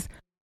bodies,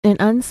 an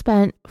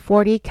unspent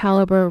 .40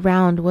 caliber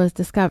round was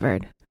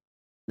discovered.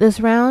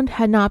 This round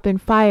had not been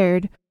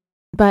fired,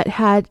 but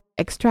had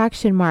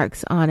extraction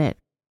marks on it.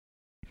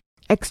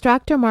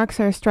 Extractor marks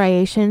are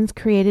striations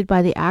created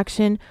by the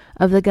action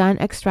of the gun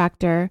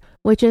extractor,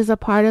 which is a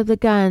part of the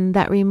gun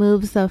that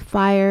removes the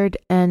fired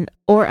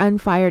or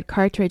unfired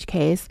cartridge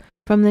case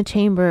from the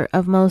chamber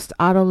of most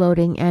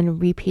auto-loading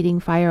and repeating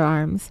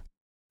firearms.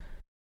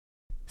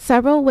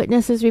 Several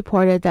witnesses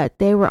reported that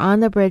they were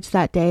on the bridge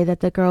that day that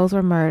the girls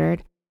were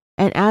murdered,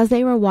 and as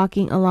they were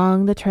walking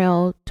along the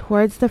trail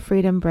towards the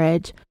Freedom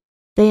Bridge,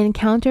 they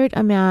encountered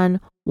a man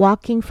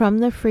walking from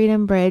the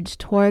Freedom Bridge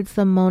towards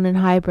the Monon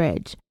High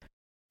Bridge.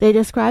 They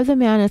described the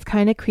man as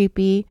kind of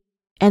creepy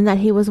and that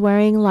he was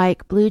wearing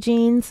like blue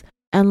jeans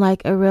and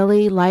like a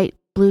really light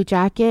blue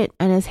jacket,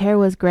 and his hair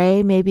was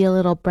gray, maybe a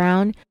little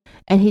brown,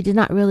 and he did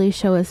not really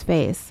show his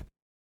face.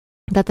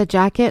 That the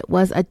jacket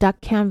was a duck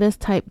canvas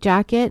type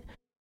jacket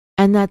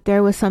and that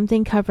there was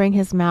something covering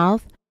his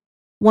mouth.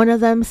 One of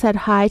them said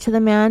hi to the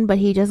man, but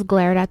he just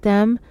glared at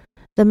them.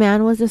 The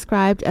man was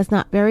described as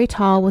not very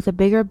tall, with a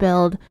bigger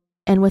build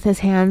and with his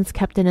hands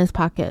kept in his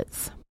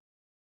pockets.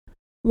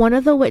 One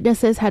of the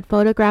witnesses had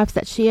photographs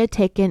that she had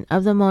taken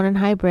of the Monon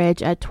High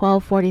Bridge at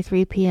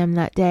 12:43 p.m.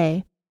 that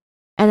day,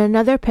 and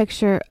another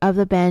picture of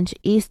the bench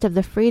east of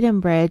the Freedom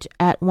Bridge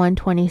at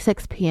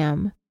 1:26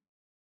 p.m.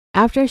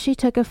 After she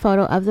took a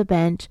photo of the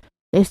bench,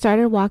 they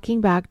started walking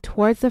back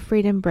towards the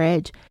Freedom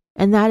Bridge,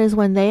 and that is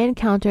when they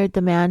encountered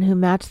the man who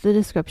matched the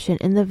description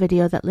in the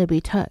video that Libby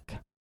took.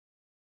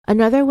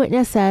 Another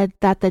witness said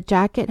that the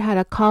jacket had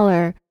a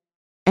collar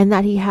and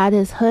that he had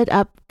his hood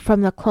up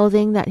from the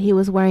clothing that he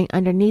was wearing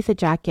underneath the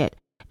jacket,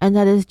 and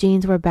that his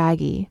jeans were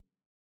baggy.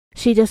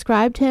 She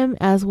described him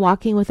as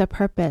walking with a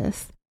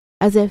purpose,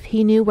 as if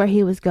he knew where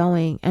he was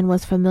going and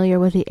was familiar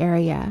with the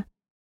area,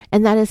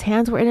 and that his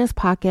hands were in his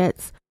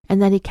pockets and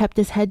that he kept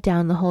his head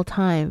down the whole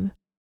time.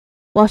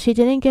 While she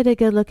didn't get a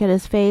good look at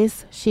his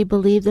face, she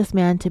believed this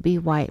man to be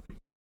white.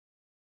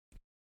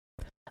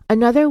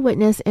 Another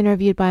witness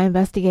interviewed by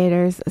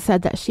investigators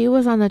said that she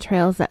was on the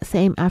trails that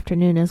same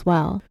afternoon as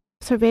well.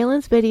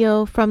 Surveillance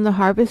video from the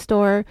Harvest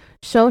store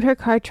showed her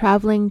car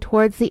traveling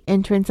towards the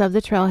entrance of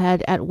the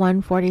trailhead at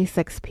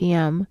 1:46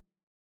 p.m.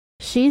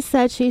 She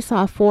said she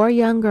saw 4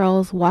 young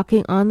girls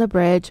walking on the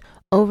bridge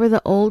over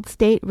the old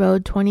State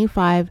Road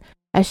 25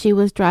 as she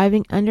was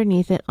driving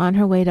underneath it on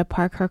her way to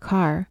park her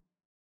car.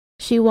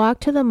 She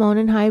walked to the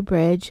Monon High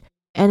Bridge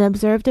and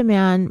observed a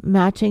man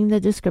matching the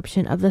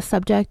description of the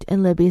subject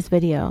in Libby's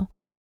video,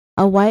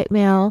 a white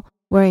male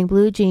wearing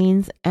blue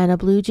jeans and a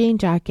blue jean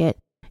jacket,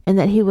 and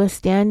that he was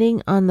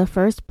standing on the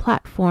first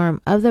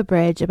platform of the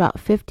bridge about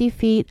 50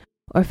 feet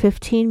or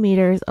 15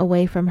 meters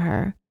away from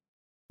her.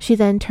 She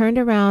then turned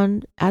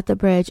around at the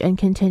bridge and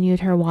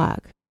continued her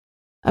walk.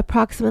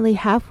 Approximately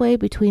halfway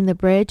between the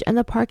bridge and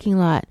the parking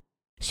lot,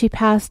 she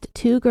passed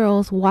 2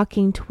 girls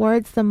walking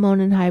towards the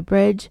Monon High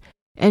Bridge,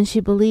 and she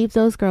believed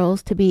those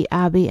girls to be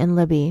Abby and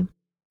Libby.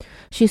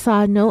 She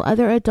saw no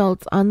other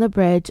adults on the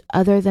bridge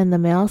other than the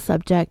male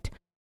subject,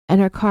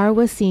 and her car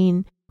was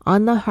seen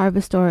on the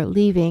Harvest store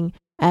leaving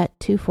at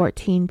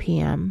 2:14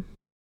 p.m.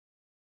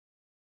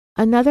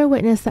 Another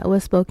witness that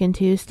was spoken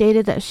to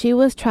stated that she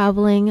was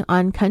traveling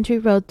on Country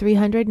Road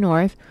 300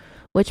 North,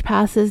 which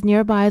passes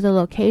nearby the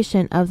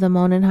location of the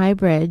Monon High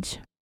Bridge,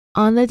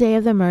 on the day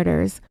of the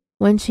murders,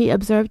 when she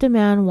observed a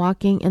man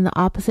walking in the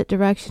opposite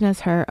direction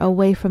as her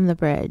away from the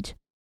bridge.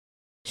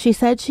 She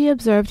said she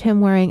observed him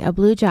wearing a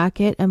blue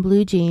jacket and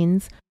blue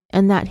jeans,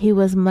 and that he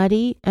was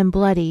muddy and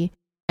bloody,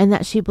 and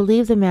that she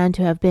believed the man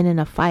to have been in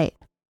a fight.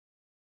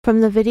 From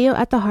the video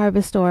at the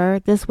Harvest store,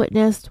 this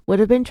witness would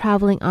have been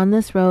traveling on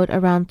this road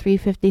around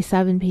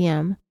 3:57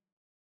 p.m.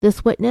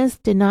 This witness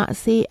did not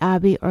see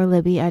Abby or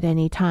Libby at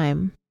any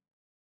time.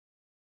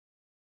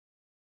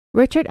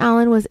 Richard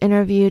Allen was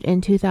interviewed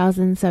in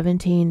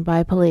 2017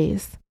 by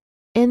police.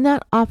 In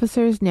that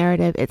officer's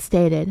narrative, it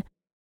stated,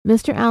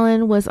 Mr.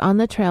 Allen was on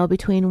the trail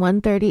between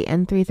 1:30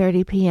 and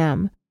 3:30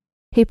 p.m.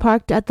 He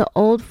parked at the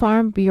old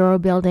Farm Bureau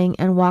building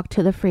and walked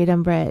to the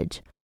Freedom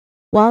Bridge.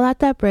 While at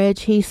that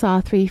bridge, he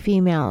saw 3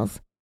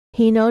 females.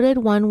 He noted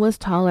one was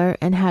taller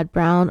and had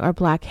brown or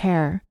black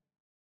hair.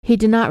 He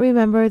did not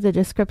remember the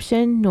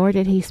description, nor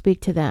did he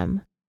speak to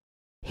them.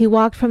 He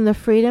walked from the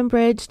Freedom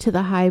Bridge to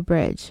the High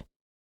Bridge.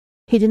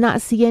 He did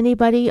not see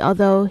anybody,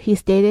 although he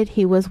stated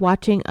he was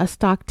watching a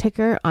stock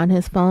ticker on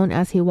his phone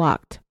as he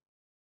walked.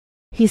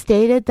 He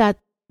stated that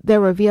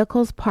there were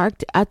vehicles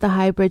parked at the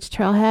High Bridge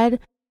trailhead,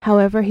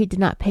 however, he did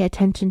not pay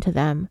attention to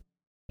them.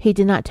 He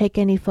did not take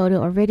any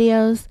photo or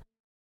videos.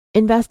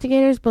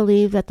 Investigators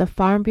believe that the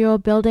Farm Bureau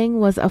building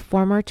was a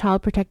former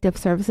Child Protective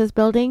Services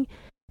building,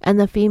 and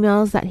the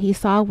females that he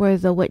saw were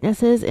the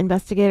witnesses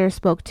investigators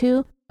spoke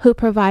to, who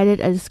provided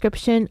a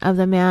description of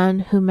the man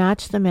who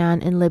matched the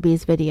man in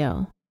Libby's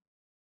video.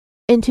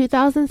 In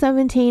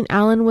 2017,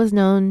 Allen was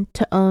known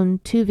to own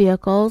 2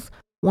 vehicles,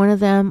 one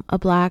of them a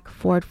black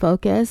Ford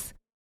Focus.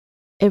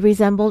 It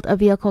resembled a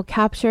vehicle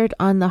captured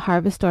on the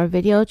Harvest store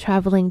video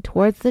traveling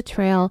towards the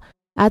trail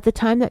at the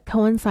time that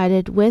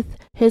coincided with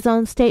his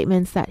own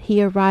statements that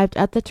he arrived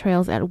at the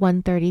trails at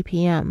 1:30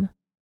 p.m.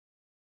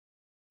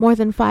 More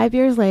than 5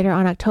 years later,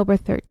 on October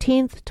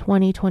 13th,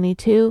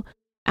 2022,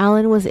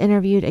 Allen was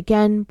interviewed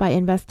again by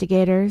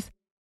investigators.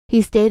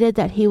 He stated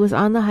that he was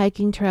on the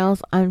hiking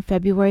trails on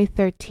February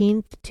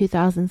 13th,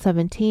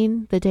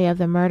 2017, the day of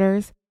the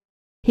murders.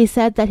 He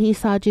said that he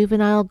saw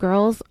juvenile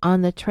girls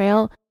on the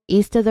trail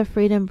east of the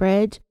Freedom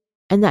Bridge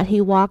and that he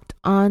walked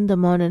on the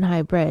Monon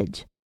High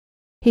Bridge.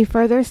 He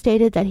further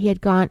stated that he had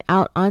gone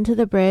out onto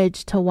the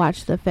bridge to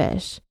watch the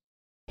fish.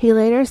 He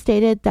later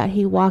stated that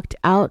he walked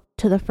out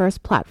to the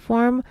first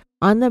platform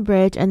on the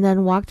bridge and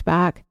then walked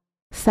back,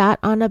 sat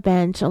on a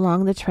bench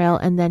along the trail,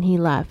 and then he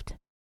left.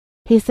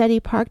 He said he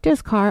parked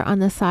his car on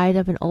the side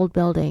of an old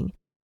building.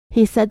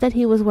 He said that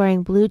he was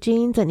wearing blue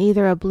jeans and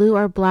either a blue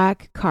or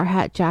black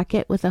Carhartt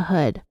jacket with a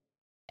hood,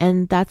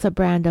 and that's a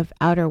brand of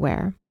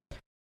outerwear.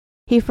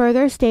 He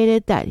further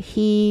stated that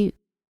he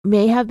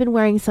may have been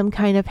wearing some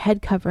kind of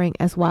head covering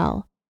as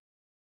well.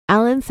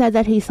 Allen said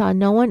that he saw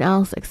no one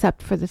else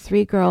except for the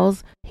 3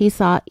 girls he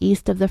saw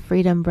east of the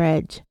Freedom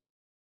Bridge.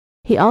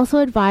 He also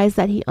advised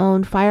that he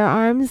owned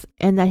firearms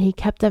and that he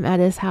kept them at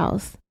his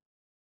house.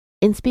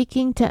 In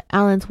speaking to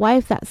Allen's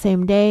wife that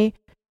same day,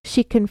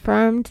 she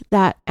confirmed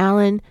that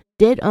Allen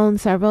did own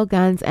several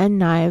guns and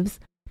knives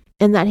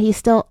and that he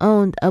still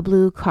owned a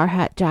blue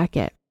Carhartt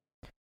jacket.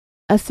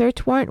 A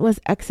search warrant was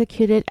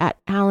executed at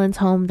Allen's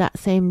home that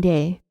same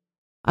day,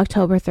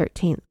 October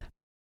 13th.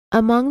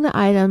 Among the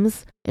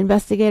items,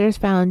 investigators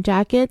found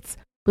jackets,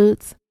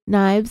 boots,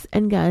 knives,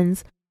 and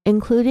guns,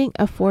 including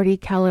a .40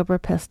 caliber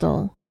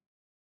pistol.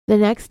 The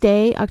next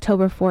day,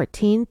 October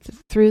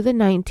 14th through the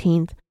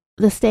 19th,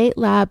 the state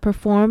lab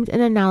performed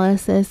an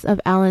analysis of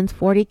Allen's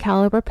 .40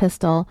 caliber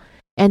pistol,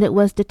 and it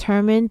was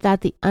determined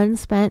that the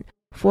unspent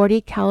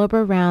 .40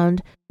 caliber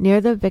round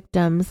near the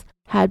victims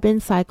had been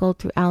cycled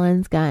through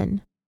Allen's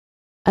gun,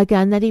 a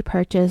gun that he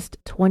purchased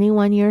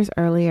 21 years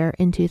earlier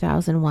in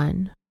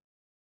 2001.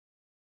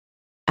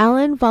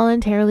 Allen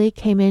voluntarily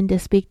came in to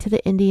speak to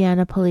the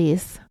Indiana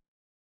police.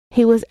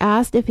 He was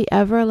asked if he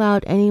ever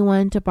allowed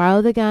anyone to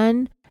borrow the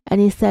gun, and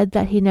he said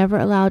that he never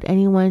allowed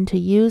anyone to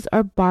use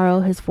or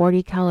borrow his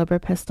 .40 caliber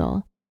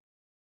pistol.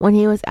 When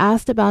he was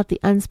asked about the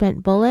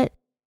unspent bullet,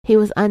 he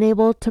was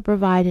unable to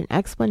provide an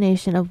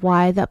explanation of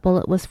why that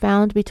bullet was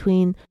found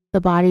between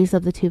the bodies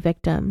of the 2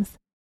 victims.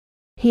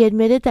 He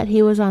admitted that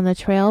he was on the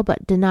trail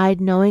but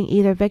denied knowing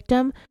either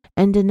victim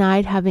and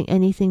denied having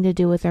anything to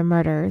do with their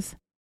murders.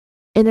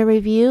 In a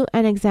review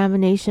and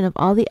examination of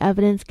all the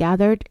evidence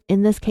gathered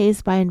in this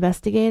case by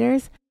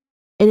investigators,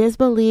 it is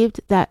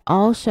believed that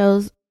all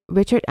shows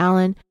Richard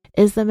Allen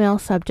is the male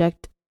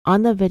subject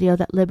on the video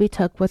that Libby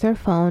took with her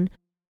phone.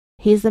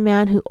 He's the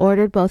man who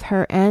ordered both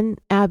her and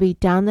Abby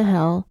down the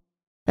hill,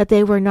 that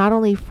they were not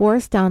only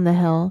forced down the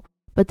hill,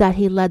 but that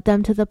he led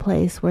them to the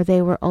place where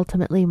they were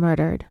ultimately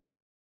murdered.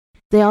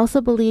 They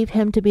also believe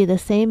him to be the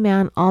same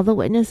man all the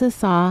witnesses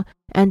saw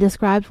and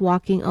described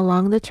walking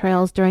along the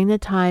trails during the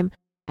time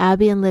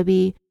Abby and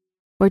Libby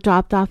were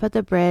dropped off at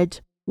the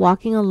bridge,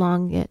 walking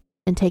along it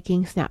and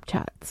taking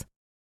Snapchats.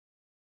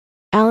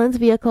 Allen's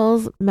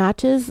vehicles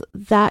matches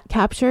that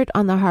captured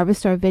on the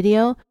Harvestor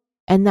video,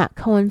 and that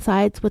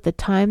coincides with the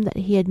time that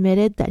he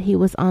admitted that he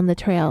was on the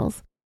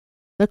trails.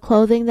 The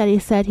clothing that he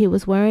said he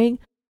was wearing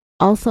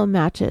also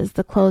matches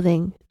the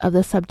clothing of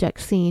the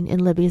subject seen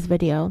in Libby's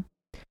video.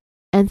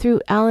 And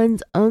through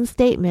Allen's own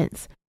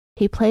statements,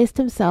 he placed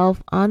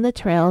himself on the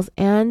trails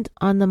and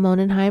on the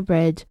Monon High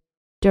Bridge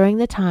during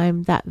the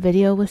time that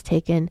video was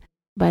taken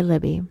by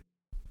Libby.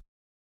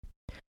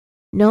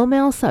 No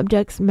male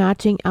subjects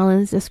matching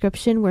Allen's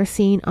description were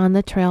seen on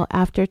the trail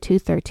after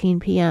 2:13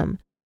 p.m.,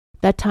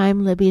 that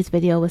time Libby's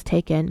video was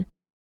taken.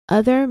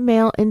 Other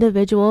male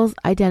individuals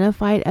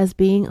identified as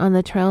being on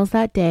the trails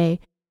that day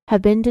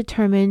have been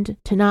determined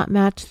to not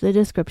match the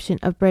description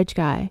of Bridge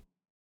Guy.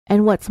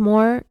 And what's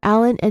more,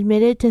 Allen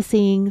admitted to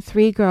seeing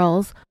 3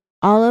 girls,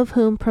 all of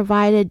whom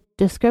provided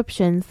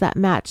descriptions that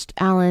matched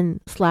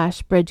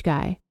Allen/Bridge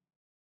Guy.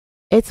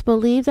 It's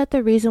believed that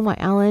the reason why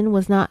Allen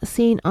was not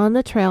seen on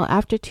the trail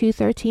after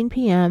 2:13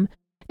 p.m.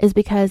 is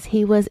because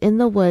he was in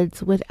the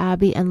woods with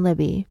Abby and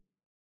Libby.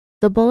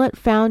 The bullet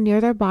found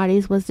near their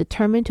bodies was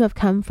determined to have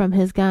come from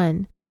his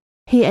gun.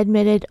 He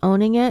admitted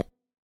owning it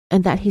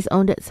and that he's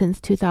owned it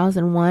since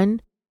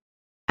 2001.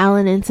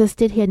 Allen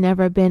insisted he had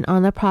never been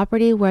on the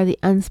property where the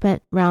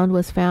unspent round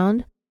was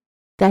found,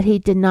 that he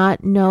did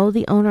not know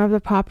the owner of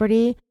the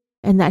property,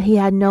 and that he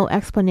had no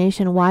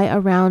explanation why a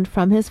round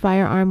from his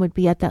firearm would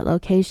be at that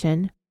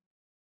location.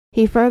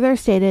 He further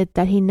stated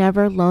that he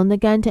never loaned the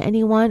gun to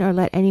anyone or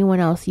let anyone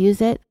else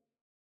use it.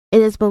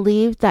 It is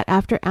believed that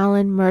after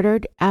Allen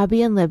murdered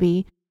Abby and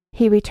Libby,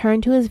 he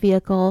returned to his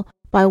vehicle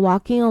by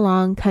walking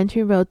along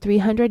Country Road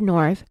 300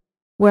 North,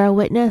 where a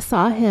witness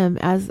saw him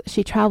as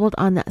she traveled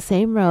on that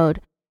same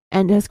road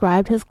and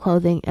described his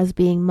clothing as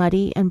being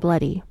muddy and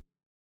bloody.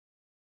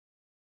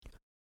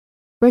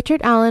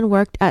 Richard Allen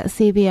worked at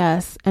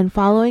CVS, and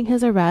following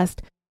his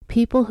arrest,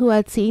 people who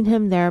had seen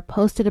him there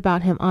posted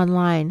about him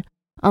online,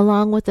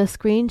 along with a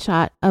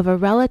screenshot of a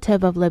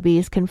relative of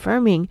Libby's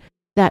confirming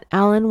that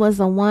Allen was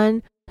the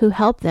one who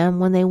helped them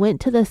when they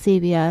went to the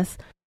CVS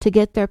to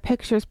get their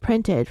pictures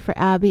printed for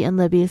Abby and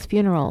Libby's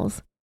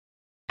funerals.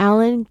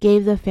 Allen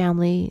gave the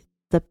family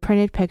the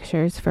printed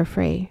pictures for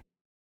free.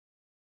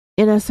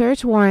 In a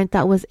search warrant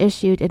that was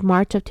issued in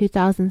March of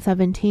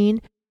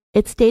 2017,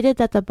 it stated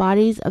that the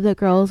bodies of the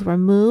girls were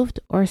moved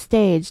or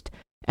staged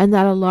and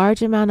that a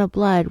large amount of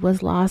blood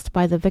was lost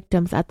by the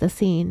victims at the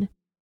scene,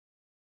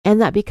 and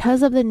that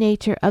because of the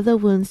nature of the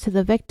wounds to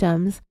the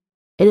victims,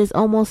 it is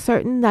almost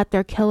certain that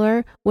their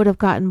killer would have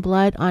gotten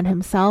blood on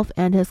himself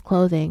and his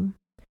clothing.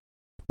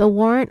 The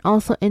warrant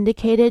also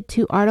indicated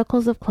 2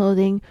 articles of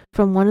clothing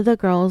from one of the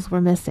girls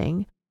were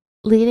missing,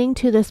 leading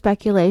to the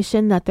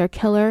speculation that their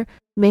killer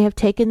may have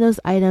taken those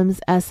items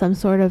as some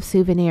sort of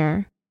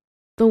souvenir.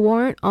 The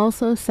warrant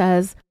also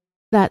says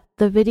that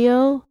the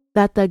video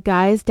that the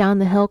guys down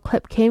the hill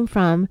clip came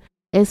from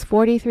is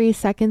 43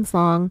 seconds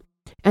long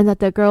and that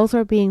the girls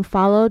were being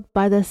followed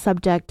by the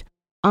subject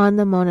on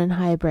the Monon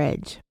High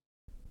Bridge.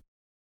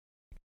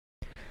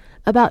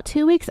 About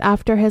 2 weeks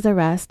after his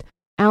arrest,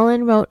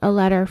 Allen wrote a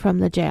letter from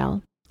the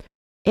jail.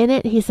 In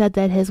it, he said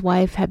that his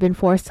wife had been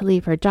forced to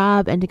leave her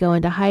job and to go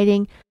into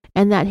hiding,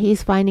 and that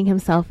he's finding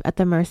himself at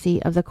the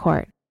mercy of the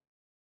court.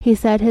 He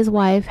said his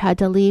wife had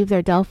to leave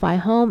their Delphi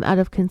home out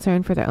of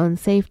concern for their own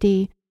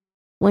safety.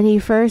 When he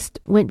first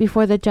went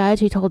before the judge,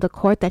 he told the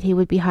court that he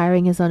would be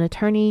hiring his own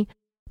attorney,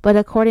 but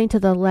according to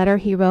the letter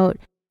he wrote,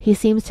 he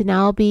seems to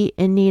now be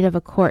in need of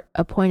a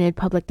court-appointed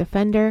public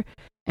defender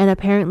and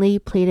apparently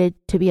pleaded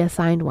to be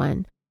assigned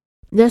one.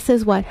 This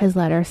is what his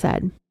letter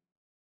said.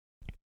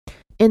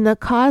 In the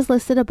cause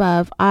listed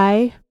above,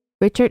 I,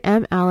 Richard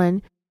M.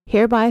 Allen,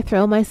 hereby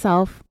throw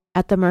myself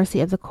at the mercy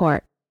of the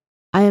court.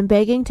 I am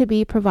begging to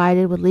be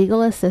provided with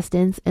legal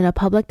assistance in a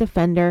public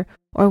defender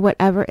or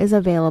whatever is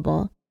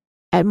available.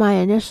 At my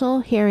initial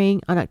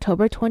hearing on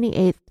October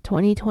 28,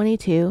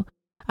 2022,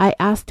 I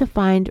asked to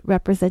find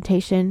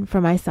representation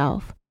for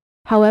myself.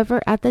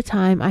 However, at the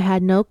time, I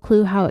had no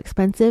clue how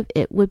expensive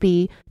it would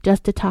be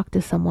just to talk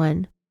to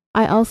someone.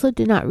 I also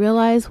did not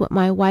realize what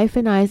my wife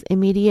and I's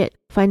immediate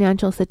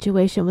financial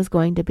situation was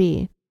going to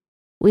be.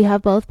 We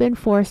have both been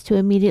forced to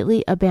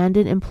immediately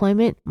abandon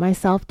employment,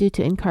 myself due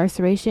to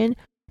incarceration,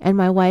 and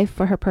my wife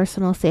for her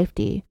personal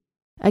safety.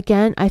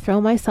 Again, I throw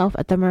myself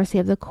at the mercy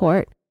of the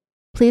court.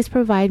 Please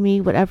provide me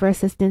whatever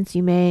assistance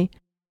you may.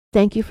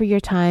 Thank you for your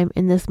time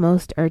in this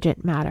most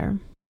urgent matter.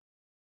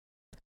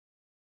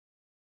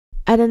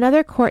 At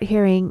another court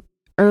hearing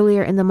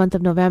earlier in the month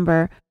of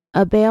November,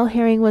 a bail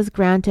hearing was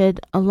granted,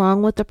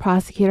 along with the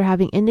prosecutor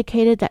having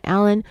indicated that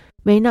Allen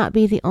may not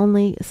be the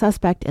only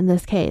suspect in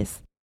this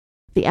case.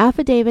 The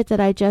affidavit that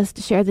I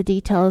just shared the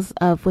details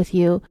of with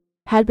you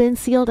had been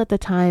sealed at the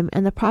time,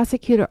 and the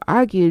prosecutor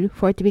argued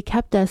for it to be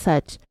kept as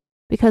such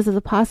because of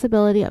the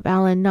possibility of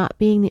Allen not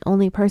being the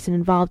only person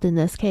involved in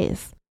this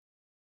case.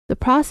 The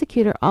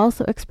prosecutor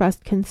also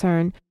expressed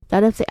concern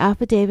that if the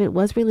affidavit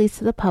was released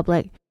to the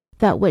public,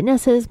 that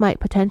witnesses might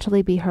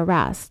potentially be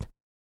harassed.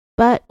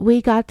 But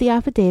we got the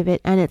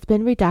affidavit and it's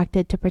been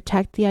redacted to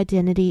protect the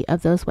identity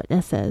of those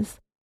witnesses.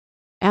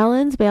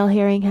 Allen's bail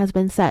hearing has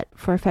been set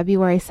for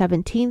February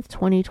 17,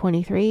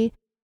 2023,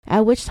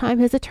 at which time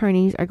his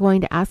attorneys are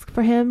going to ask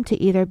for him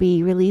to either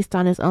be released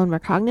on his own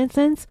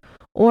recognizance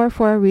or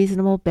for a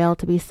reasonable bail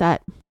to be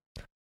set.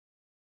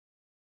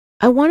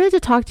 I wanted to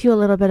talk to you a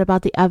little bit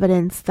about the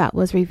evidence that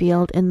was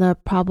revealed in the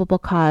probable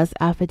cause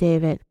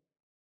affidavit.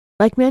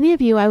 Like many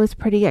of you, I was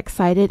pretty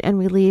excited and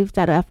relieved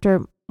that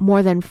after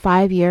more than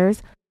 5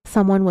 years,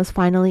 someone was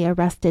finally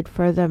arrested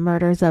for the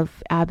murders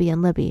of Abby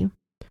and Libby.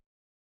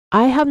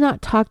 I have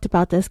not talked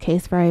about this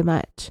case very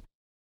much.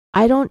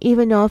 I don't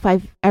even know if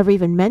I've ever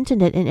even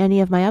mentioned it in any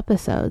of my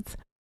episodes.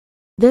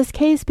 This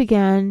case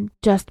began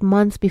just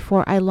months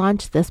before I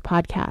launched this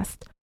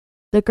podcast.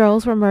 The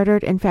girls were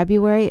murdered in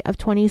February of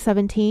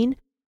 2017,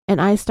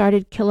 and I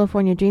started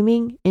California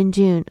Dreaming in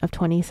June of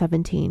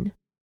 2017.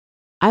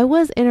 I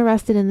was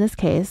interested in this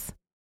case,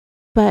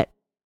 but,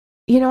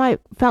 I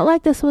felt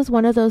like this was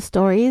one of those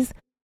stories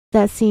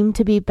that seemed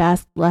to be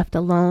best left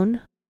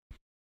alone.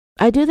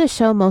 I do this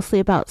show mostly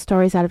about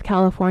stories out of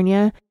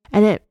California,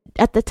 and it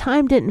at the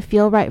time didn't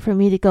feel right for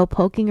me to go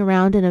poking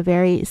around in a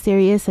very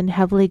serious and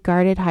heavily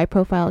guarded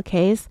high-profile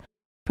case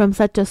from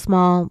such a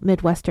small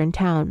Midwestern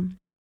town.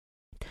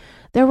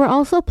 There were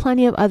also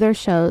plenty of other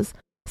shows,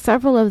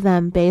 several of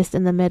them based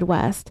in the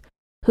Midwest,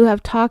 who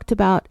have talked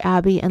about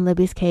Abby and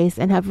Libby's case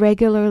and have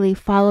regularly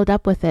followed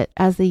up with it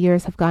as the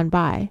years have gone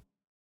by.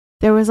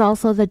 There was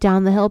also the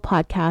Down the Hill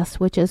podcast,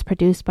 which is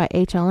produced by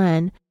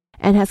HLN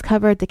and has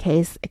covered the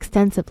case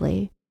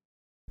extensively.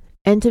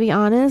 And to be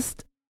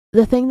honest,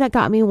 the thing that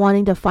got me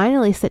wanting to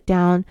finally sit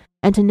down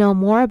and to know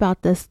more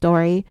about this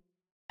story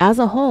as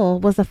a whole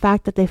was the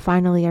fact that they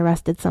finally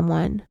arrested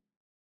someone.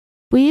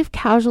 We've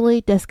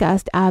casually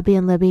discussed Abby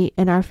and Libby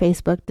in our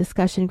Facebook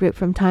discussion group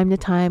from time to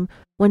time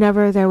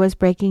whenever there was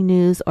breaking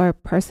news or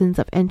persons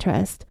of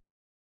interest,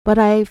 but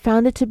I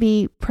found it to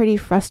be pretty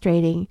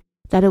frustrating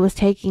that it was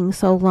taking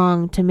so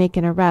long to make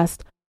an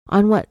arrest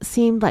on what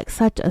seemed like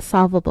such a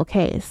solvable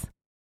case.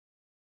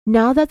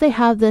 Now that they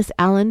have this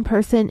Allen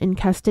person in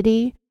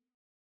custody,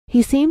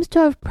 he seems to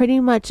have pretty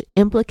much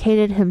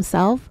implicated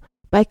himself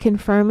by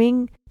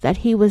confirming that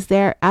he was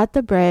there at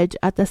the bridge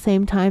at the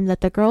same time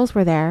that the girls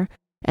were there,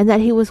 and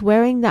that he was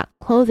wearing that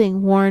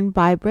clothing worn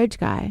by Bridge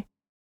Guy.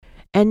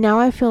 And now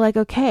I feel like,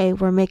 okay,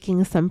 we're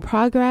making some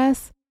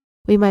progress.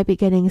 We might be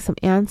getting some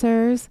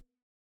answers.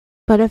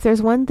 But if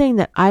there's one thing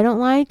that I don't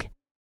like,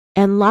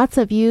 and lots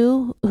of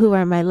you who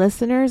are my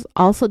listeners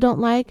also don't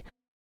like,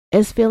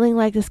 is feeling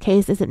like this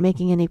case isn't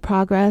making any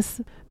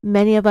progress.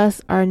 Many of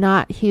us are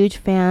not huge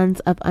fans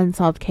of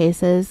unsolved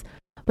cases,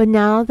 but But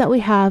now that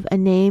we have a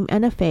name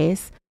and a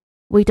face,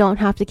 we don't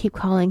have to keep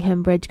calling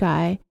him Bridge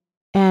Guy,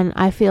 and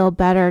I feel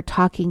better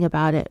talking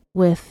about it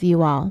with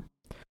you all.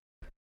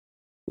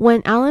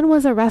 When Alan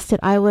was arrested,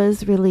 I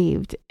was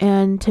relieved,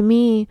 and to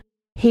me,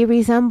 he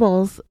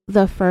resembles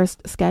the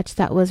first sketch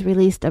that was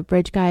released of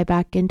Bridge Guy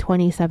back in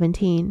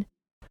 2017.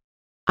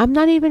 I'm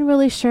not even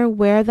really sure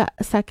where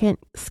that second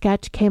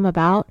sketch came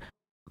about,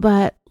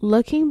 but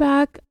looking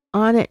back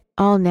on it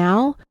all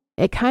now,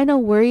 it kind of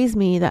worries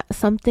me that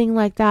something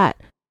like that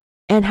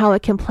and how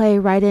it can play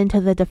right into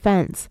the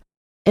defense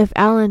if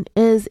Alan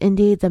is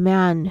indeed the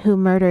man who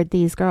murdered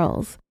these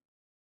girls.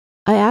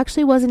 I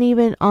actually wasn't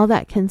even all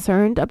that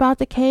concerned about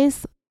the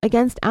case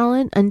against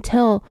Alan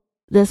until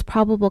this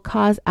probable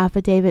cause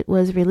affidavit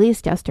was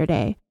released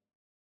yesterday,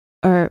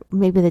 or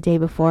maybe the day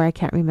before, I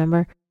can't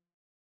remember.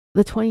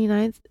 The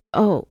 29th?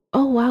 Oh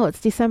wow, it's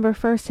December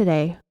 1st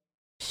today.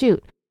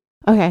 Shoot.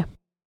 Okay.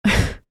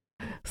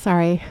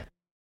 Sorry.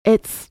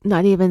 It's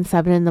not even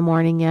 7 in the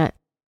morning yet.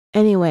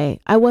 Anyway,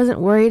 I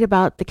wasn't worried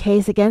about the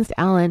case against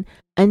Alan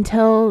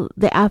until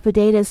the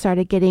affidavit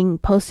started getting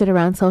posted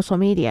around social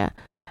media.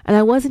 And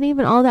I wasn't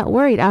even all that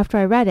worried after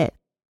I read it.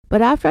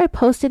 But after I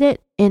posted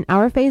it in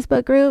our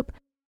Facebook group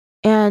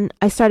and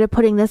I started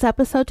putting this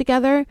episode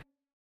together,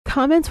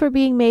 comments were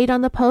being made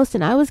on the post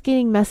and I was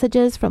getting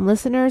messages from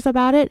listeners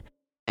about it.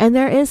 And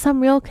there is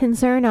some real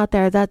concern out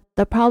there that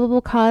the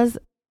probable cause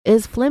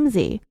is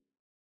flimsy.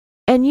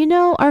 And you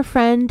know our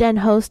friend and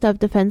host of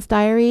Defense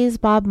Diaries,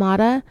 Bob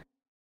Mata?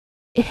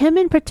 Him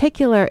in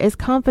particular is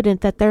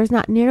confident that there's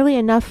not nearly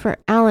enough for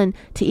Alan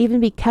to even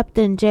be kept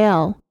in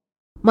jail,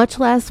 much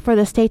less for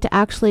the state to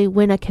actually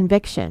win a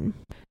conviction.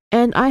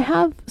 And I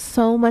have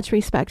so much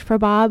respect for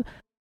Bob.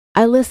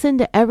 I listen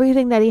to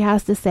everything that he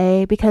has to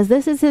say because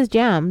this is his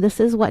jam. This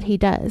is what he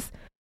does.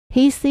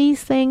 He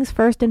sees things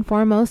first and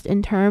foremost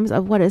in terms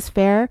of what is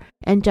fair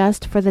and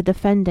just for the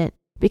defendant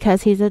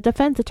because he's a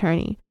defense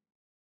attorney.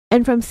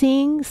 And from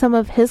seeing some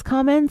of his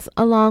comments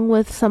along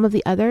with some of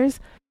the others,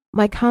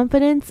 my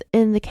confidence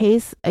in the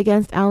case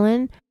against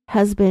Alan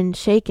has been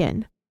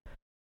shaken.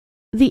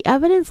 The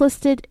evidence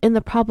listed in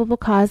the probable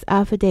cause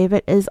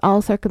affidavit is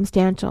all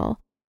circumstantial.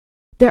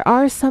 There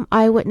are some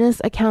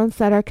eyewitness accounts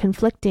that are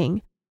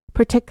conflicting,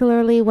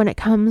 particularly when it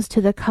comes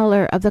to the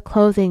color of the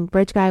clothing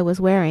Bridge Guy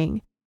was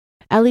wearing.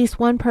 At least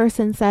one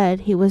person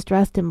said he was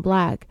dressed in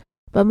black,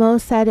 but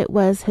most said it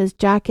was his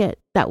jacket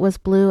that was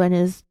blue and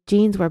his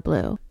jeans were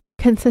blue,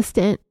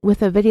 consistent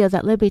with a video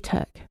that Libby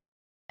took.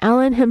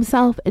 Alan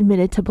himself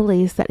admitted to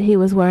police that he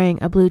was wearing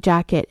a blue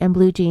jacket and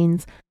blue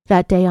jeans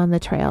that day on the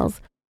trails,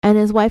 and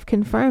his wife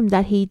confirmed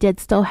that he did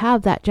still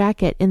have that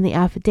jacket in the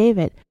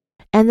affidavit,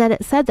 and that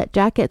it said that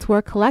jackets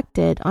were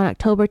collected on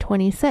October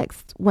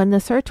 26th when the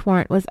search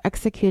warrant was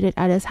executed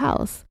at his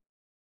house.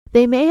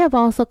 They may have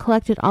also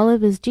collected all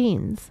of his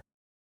jeans.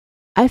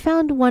 I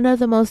found one of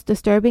the most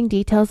disturbing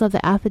details of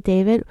the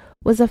affidavit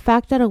was the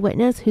fact that a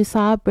witness who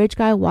saw Bridge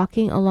Guy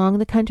walking along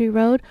the country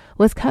road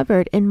was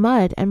covered in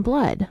mud and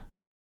blood.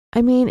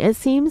 I mean, it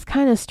seems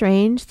kind of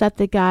strange that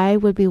the guy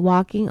would be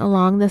walking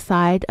along the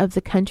side of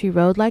the country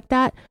road like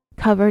that,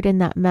 covered in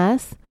that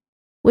mess,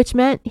 which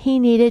meant he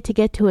needed to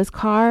get to his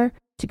car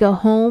to go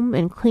home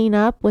and clean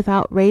up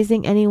without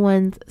raising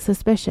anyone's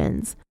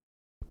suspicions.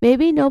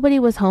 Maybe nobody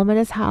was home at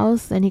his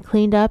house and he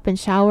cleaned up and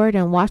showered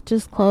and washed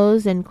his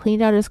clothes and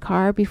cleaned out his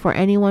car before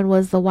anyone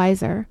was the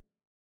wiser.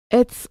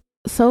 It's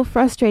so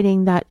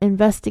frustrating that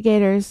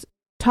investigators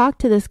talked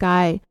to this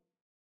guy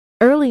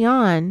early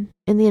on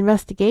in the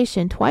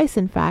investigation, twice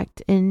in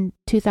fact, in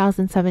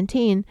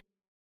 2017,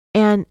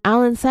 and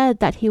Alan said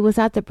that he was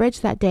at the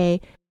bridge that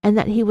day and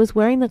that he was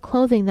wearing the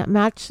clothing that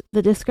matched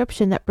the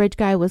description that Bridge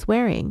Guy was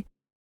wearing.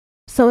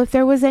 So if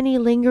there was any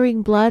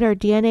lingering blood or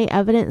DNA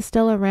evidence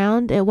still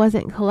around, it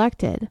wasn't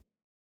collected.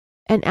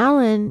 And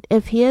Alan,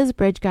 if he is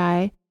Bridge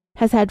Guy,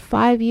 has had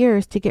 5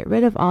 years to get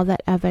rid of all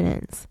that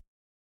evidence.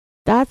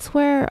 That's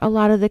where a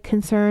lot of the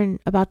concern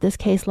about this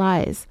case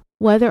lies,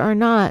 whether or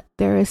not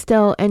there is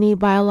still any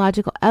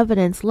biological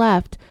evidence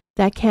left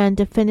that can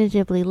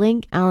definitively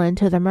link Alan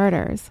to the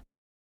murders.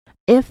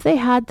 If they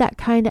had that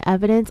kind of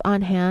evidence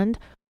on hand,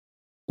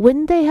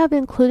 wouldn't they have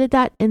included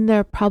that in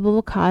their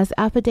probable cause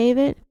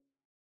affidavit?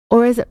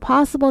 Or is it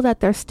possible that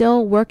they're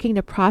still working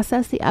to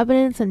process the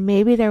evidence and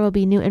maybe there will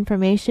be new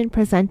information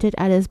presented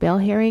at his bail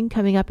hearing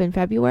coming up in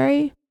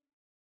February?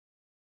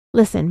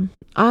 Listen,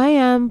 I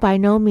am by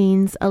no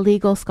means a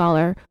legal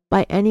scholar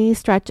by any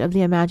stretch of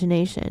the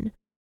imagination,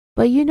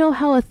 but you know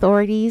how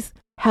authorities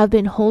have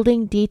been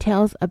holding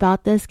details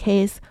about this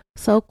case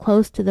so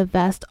close to the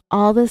vest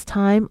all this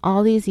time,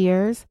 all these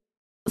years?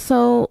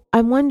 So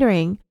I'm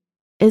wondering,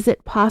 is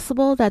it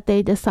possible that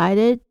they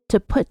decided to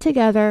put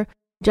together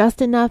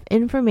just enough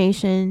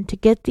information to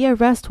get the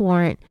arrest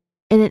warrant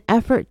in an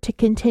effort to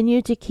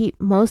continue to keep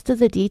most of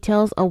the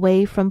details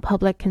away from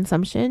public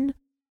consumption?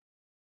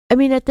 I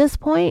mean, at this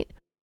point,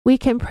 we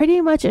can pretty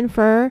much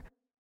infer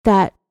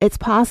that it's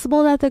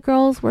possible that the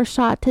girls were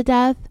shot to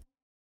death,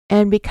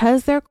 and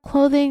because their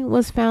clothing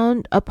was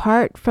found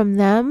apart from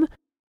them,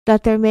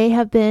 that there may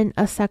have been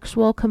a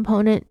sexual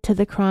component to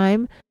the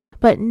crime,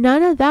 But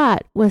none of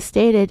that was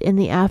stated in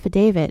the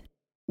affidavit.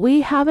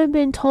 We haven't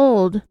been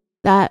told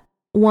that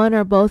one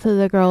or both of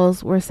the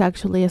girls were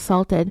sexually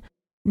assaulted,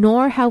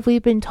 nor have we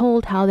been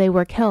told how they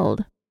were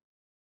killed.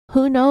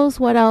 Who knows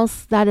what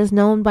else that is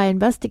known by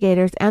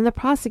investigators and the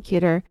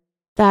prosecutor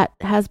that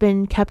has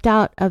been kept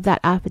out of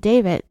that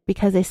affidavit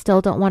because they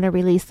still don't want to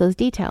release those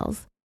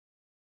details.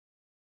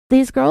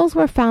 These girls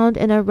were found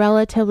in a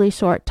relatively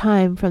short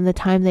time from the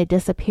time they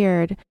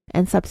disappeared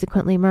and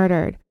subsequently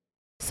murdered.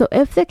 So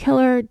if the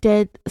killer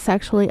did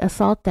sexually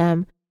assault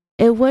them,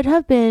 it would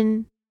have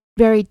been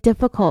very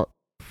difficult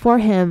for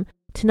him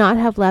to not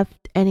have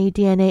left any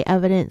DNA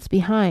evidence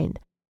behind.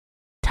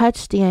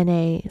 Touch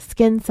DNA,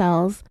 skin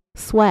cells,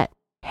 sweat,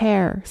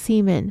 hair,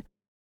 semen.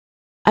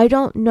 I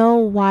don't know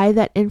why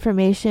that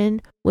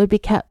information would be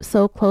kept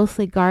so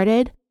closely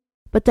guarded,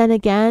 but then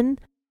again,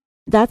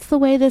 that's the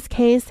way this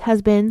case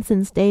has been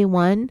since day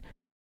one,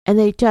 and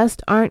they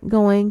just aren't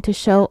going to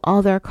show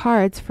all their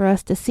cards for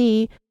us to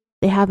see.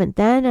 They haven't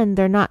then, and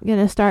they're not going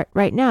to start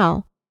right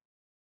now.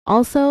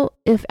 Also,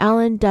 if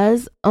Alan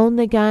does own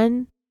the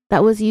gun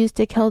that was used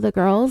to kill the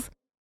girls,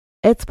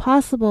 it's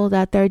possible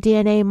that their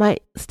DNA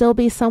might still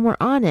be somewhere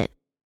on it,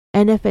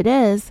 and if it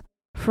is,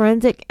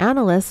 forensic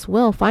analysts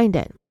will find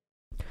it.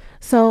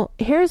 So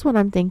here's what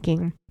I'm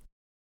thinking.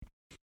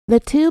 The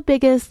two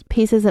biggest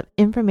pieces of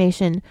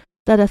information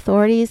that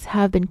authorities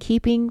have been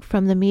keeping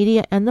from the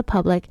media and the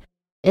public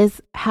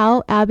is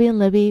how Abby and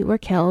Libby were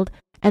killed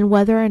and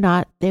whether or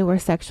not they were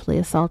sexually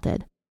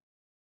assaulted.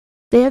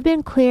 They have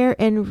been clear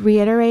in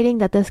reiterating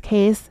that this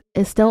case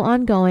is still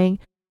ongoing,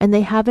 and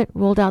they haven't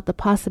ruled out the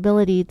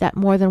possibility that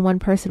more than one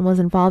person was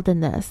involved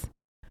in this.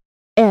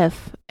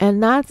 If,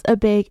 and that's a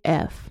big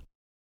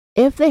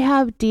if they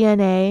have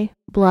DNA,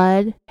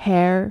 blood,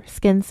 hair,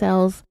 skin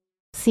cells,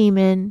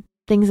 semen,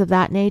 things of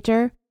that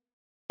nature,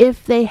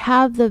 if they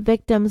have the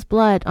victim's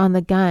blood on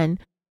the gun,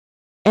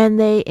 and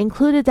they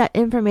included that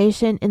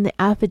information in the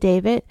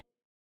affidavit,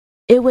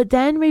 it would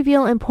then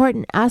reveal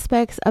important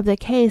aspects of the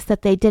case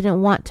that they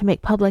didn't want to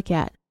make public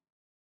yet.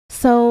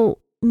 So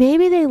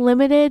maybe they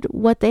limited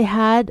what they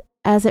had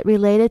as it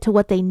related to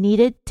what they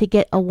needed to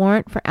get a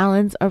warrant for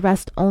Alan's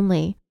arrest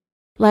only,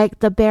 like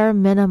the bare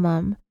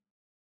minimum.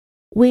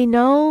 We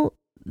know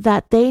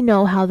that they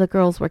know how the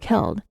girls were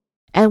killed,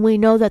 and we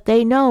know that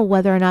they know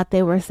whether or not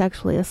they were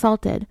sexually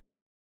assaulted.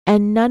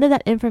 And none of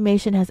that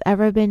information has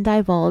ever been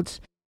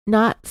divulged,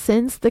 not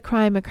since the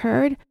crime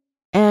occurred,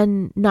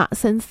 and not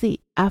since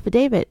the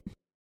affidavit.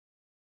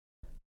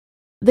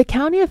 The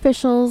county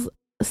officials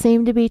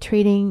seem to be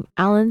treating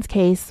Alan's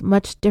case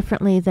much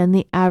differently than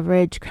the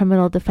average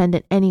criminal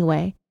defendant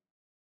anyway.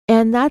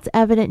 And that's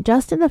evident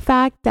just in the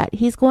fact that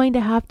he's going to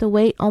have to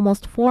wait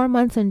almost 4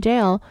 months in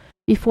jail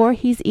before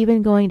he's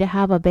even going to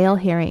have a bail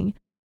hearing,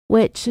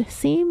 which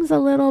seems a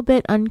little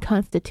bit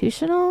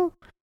unconstitutional.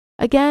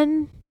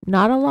 Again,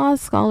 not a law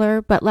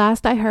scholar, but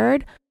last I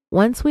heard,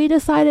 once we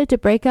decided to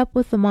break up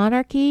with the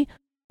monarchy,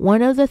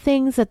 one of the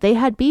things that they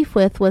had beef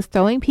with was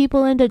throwing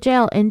people into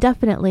jail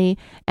indefinitely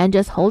and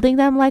just holding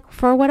them like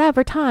for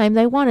whatever time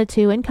they wanted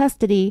to in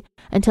custody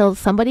until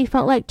somebody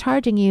felt like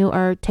charging you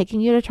or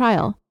taking you to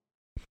trial.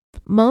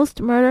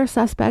 Most murder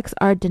suspects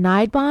are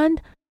denied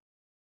bond,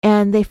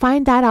 and they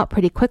find that out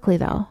pretty quickly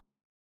though.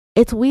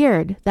 It's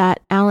weird that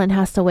Alan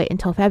has to wait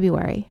until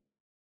February.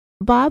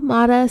 Bob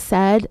Mata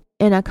said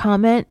in a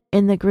comment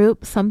in the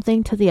group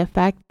something to the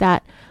effect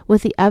that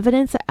with the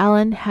evidence that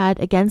Alan had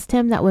against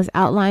him that was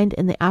outlined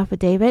in the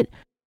affidavit,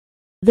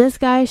 this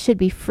guy should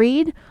be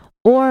freed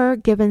or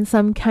given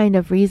some kind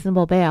of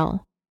reasonable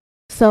bail.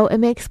 So it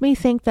makes me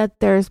think that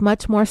there's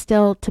much more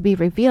still to be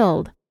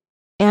revealed,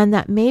 and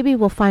that maybe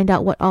we'll find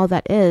out what all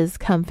that is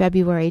come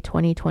February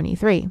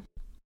 2023.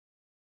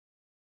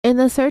 In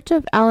the search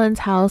of Alan's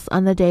house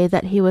on the day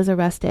that he was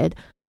arrested,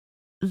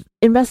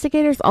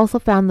 investigators also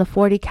found the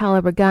 .40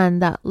 caliber gun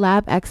that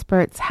lab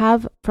experts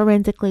have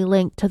forensically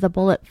linked to the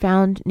bullet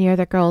found near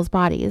the girls'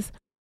 bodies.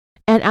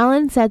 And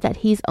Alan said that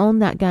he's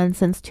owned that gun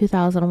since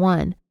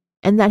 2001,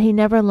 and that he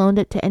never loaned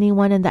it to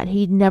anyone, and that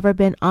he'd never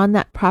been on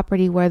that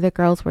property where the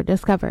girls were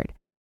discovered,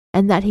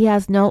 and that he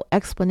has no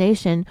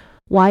explanation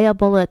why a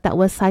bullet that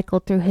was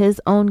cycled through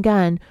his own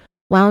gun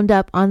wound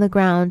up on the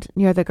ground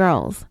near the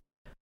girls.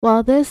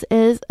 While this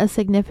is a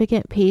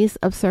significant piece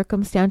of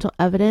circumstantial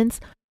evidence,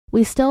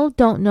 we still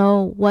don't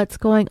know what's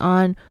going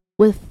on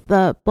with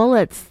the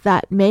bullets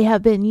that may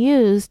have been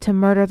used to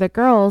murder the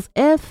girls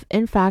if,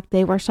 in fact,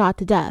 they were shot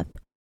to death.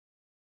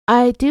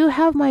 I do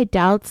have my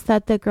doubts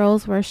that the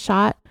girls were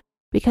shot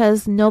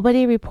because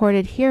nobody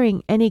reported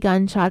hearing any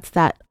gunshots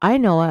that I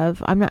know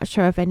of. I'm not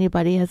sure if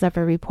anybody has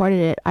ever reported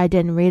it. I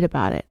didn't read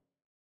about it.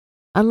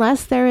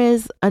 Unless there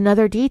is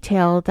another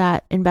detail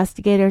that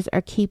investigators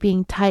are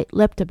keeping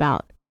tight-lipped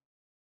about.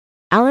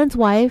 Alan's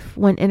wife,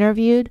 when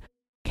interviewed,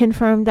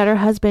 confirmed that her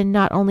husband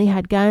not only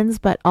had guns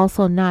but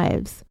also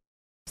knives.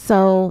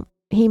 So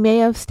he may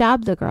have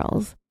stabbed the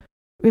girls.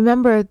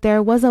 Remember,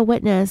 there was a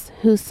witness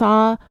who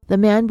saw the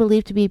man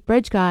believed to be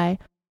Bridge Guy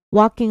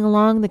walking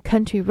along the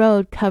country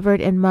road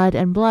covered in mud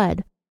and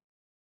blood.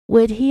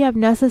 would he have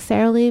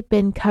necessarily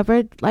been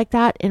covered like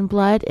that in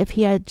blood if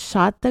he had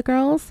shot the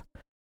girls?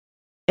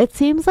 It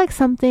seems like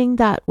something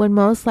that would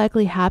most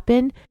likely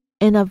happen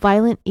in a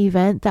violent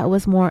event that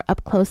was more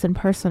up close and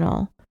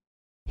personal.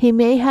 He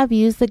may have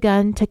used the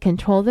gun to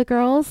control the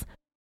girls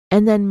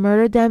and then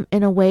murdered them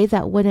in a way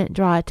that wouldn't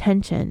draw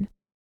attention.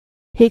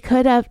 He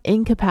could have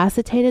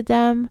incapacitated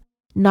them,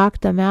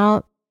 knocked them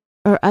out,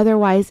 or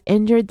otherwise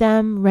injured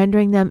them,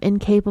 rendering them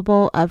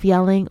incapable of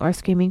yelling or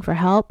screaming for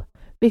help,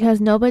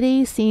 because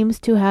nobody seems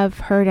to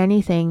have heard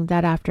anything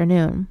that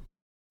afternoon.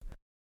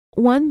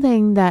 One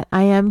thing that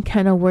I am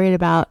kind of worried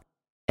about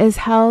is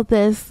how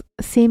this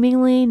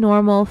seemingly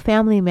normal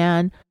family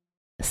man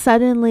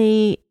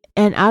suddenly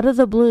and out of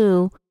the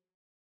blue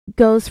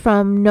goes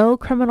from no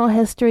criminal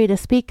history to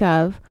speak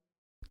of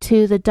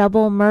to the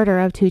double murder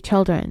of 2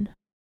 children.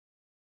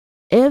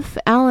 If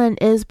Alan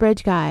is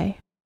Bridge Guy,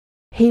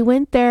 he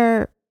went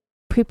there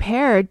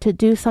prepared to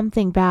do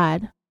something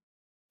bad.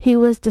 He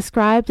was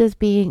described as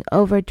being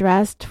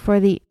overdressed for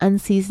the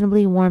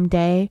unseasonably warm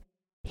day.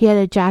 He had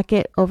a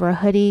jacket over a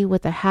hoodie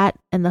with a hat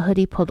and the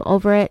hoodie pulled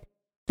over it.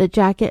 The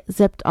jacket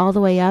zipped all the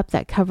way up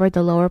that covered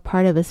the lower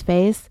part of his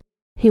face.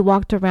 He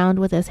walked around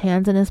with his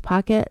hands in his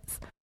pockets,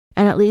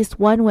 and at least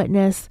one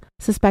witness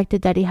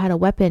suspected that he had a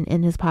weapon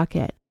in his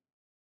pocket.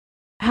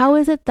 How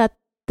is it that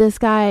this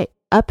guy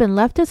up and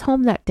left his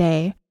home that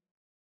day,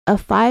 a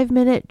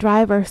 5-minute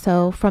drive or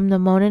so from the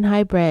Monon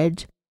High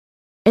Bridge,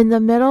 in the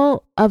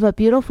middle of a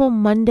beautiful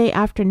Monday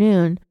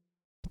afternoon,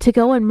 to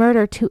go and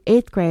murder 2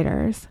 8th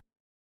graders?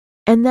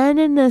 And then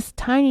in this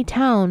tiny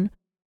town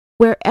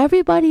where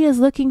everybody is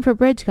looking for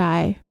Bridge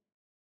Guy,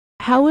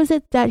 how is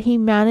it that he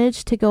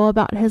managed to go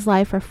about his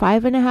life for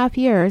 5.5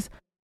 years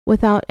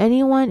without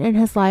anyone in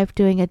his life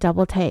doing a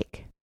double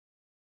take?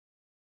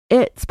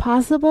 It's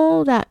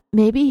possible that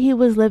maybe he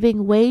was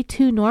living way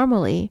too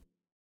normally,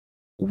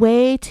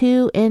 way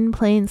too in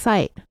plain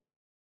sight.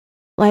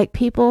 Like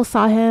people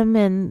saw him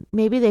and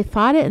maybe they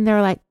thought it and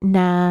they're like,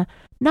 nah,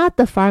 not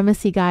the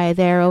pharmacy guy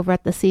there over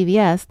at the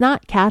CVS,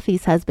 not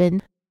Kathy's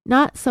husband,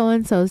 not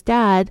so-and-so's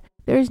dad.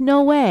 There's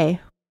no way.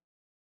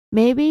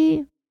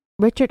 Maybe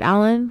Richard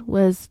Allen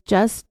was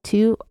just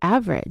too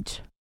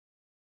average.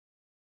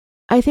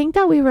 I think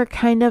that we were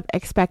kind of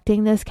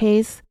expecting this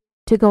case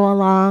to go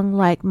along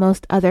like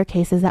most other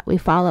cases that we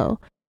follow,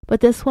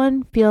 but this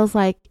one feels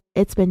like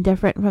it's been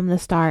different from the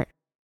start.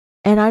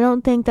 And I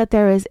don't think that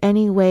there is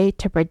any way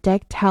to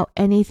predict how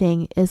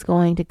anything is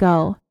going to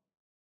go.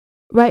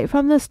 Right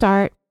from the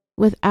start,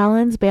 with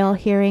Allen's bail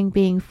hearing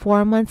being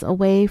 4 months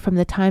away from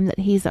the time that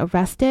he's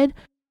arrested,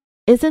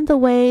 isn't the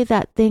way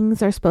that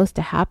things are supposed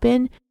to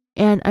happen,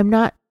 and I'm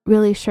not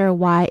really sure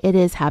why it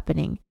is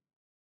happening.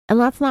 And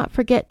let's not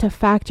forget to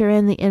factor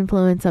in the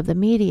influence of the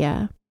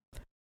media.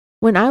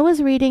 When I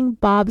was reading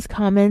Bob's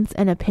comments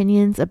and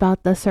opinions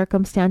about the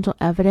circumstantial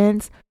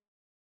evidence,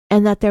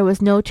 and that there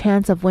was no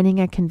chance of winning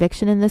a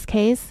conviction in this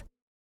case,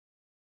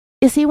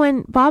 you see,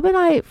 when Bob and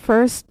I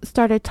first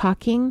started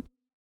talking,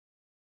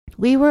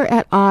 we were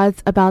at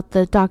odds about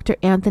the Dr.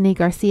 Anthony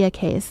Garcia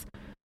case,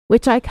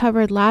 which I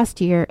covered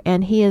last year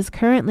and he is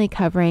currently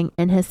covering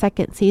in his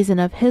 2nd season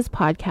of his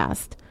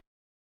podcast.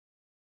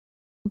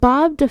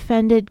 Bob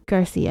defended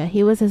Garcia.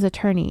 He was his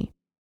attorney.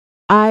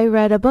 I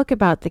read a book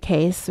about the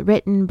case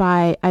written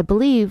by, I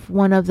believe,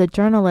 one of the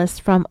journalists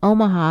from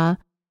Omaha,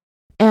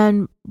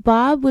 and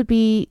Bob would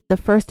be the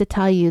first to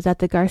tell you that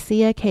the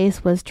Garcia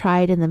case was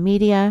tried in the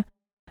media.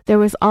 There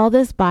was all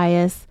this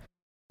bias,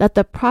 that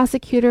the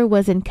prosecutor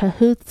was in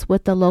cahoots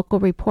with the local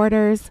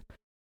reporters,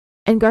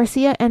 and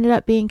Garcia ended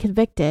up being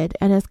convicted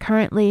and is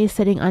currently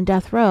sitting on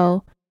death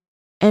row.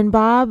 And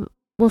Bob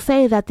will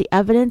say that the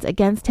evidence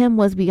against him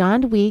was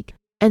beyond weak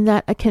and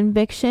that a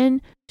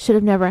conviction should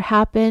have never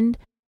happened.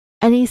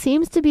 And he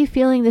seems to be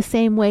feeling the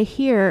same way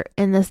here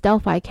in this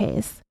Delphi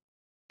case.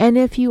 And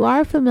if you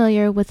are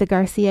familiar with the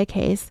Garcia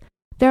case,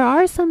 there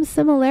are some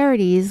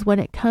similarities when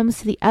it comes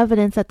to the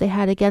evidence that they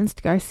had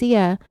against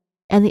Garcia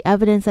and the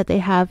evidence that they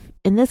have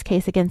in this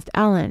case against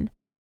Allen.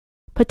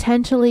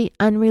 Potentially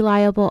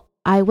unreliable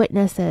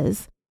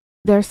eyewitnesses.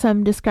 There's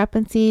some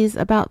discrepancies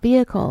about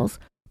vehicles,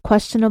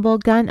 questionable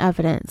gun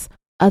evidence,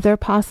 other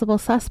possible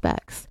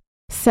suspects,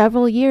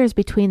 several years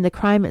between the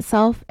crime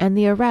itself and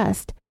the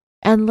arrest,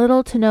 and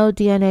little to no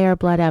DNA or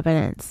blood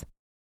evidence.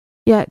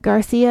 Yet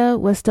Garcia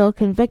was still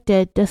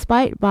convicted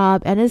despite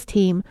Bob and his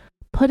team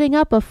putting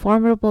up a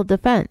formidable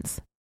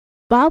defense.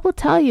 Bob will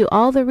tell you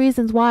all the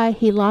reasons why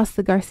he lost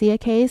the Garcia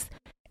case,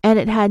 and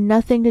it had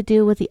nothing to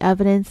do with the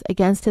evidence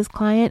against his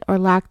client or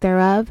lack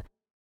thereof.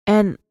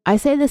 And I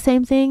say the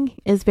same thing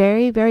is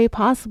very, very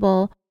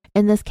possible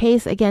in this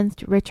case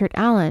against Richard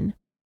Allen.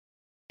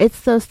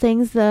 It's those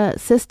things the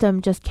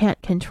system just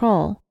can't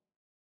control.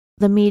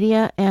 The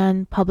media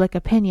and public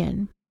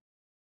opinion.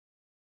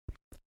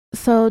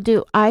 So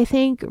do I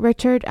think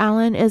Richard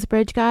Allen is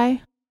Bridge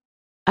Guy?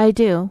 I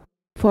do,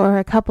 for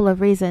a couple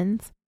of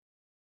reasons.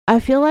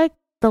 I feel like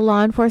the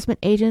law enforcement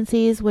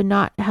agencies would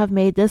not have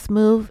made this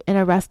move in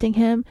arresting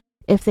him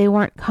if they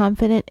weren't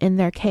confident in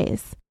their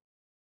case.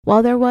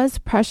 While there was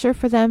pressure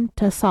for them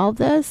to solve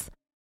this,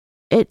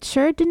 it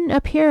sure didn't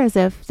appear as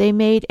if they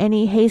made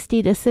any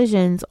hasty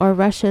decisions or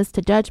rushes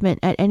to judgment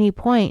at any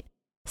point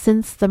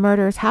since the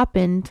murders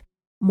happened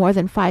more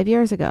than 5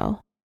 years ago.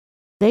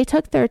 They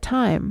took their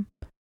time.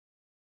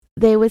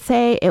 They would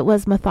say it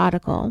was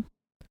methodical.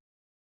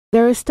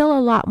 There is still a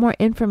lot more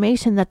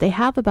information that they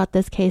have about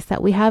this case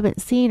that we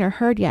haven't seen or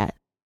heard yet.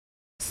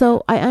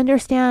 So I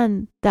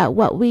understand that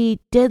what we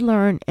did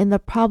learn in the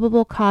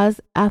probable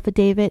cause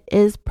affidavit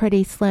is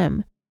pretty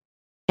slim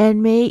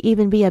and may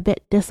even be a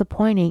bit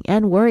disappointing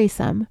and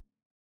worrisome.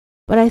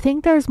 But I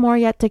think there's more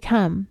yet to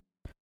come,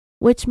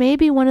 which may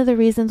be one of the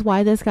reasons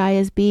why this guy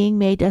is being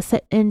made to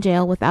sit in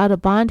jail without a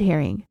bond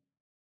hearing.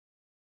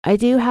 I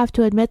do have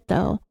to admit,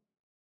 though,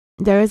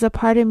 there is a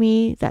part of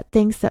me that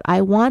thinks that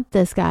I want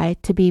this guy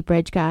to be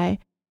Bridge Guy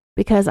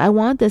because I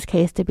want this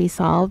case to be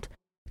solved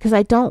because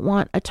I don't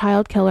want a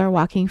child killer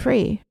walking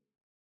free.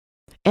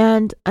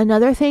 And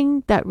another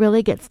thing that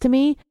really gets to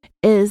me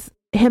is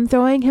him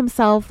throwing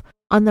himself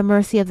on the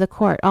mercy of the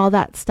court, all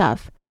that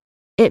stuff.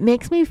 It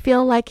makes me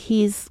feel like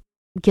he's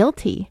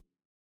guilty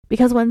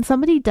because when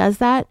somebody does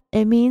that,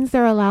 it means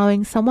they're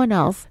allowing someone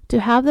else to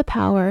have the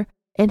power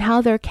in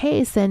how their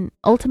case and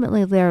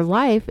ultimately their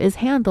life is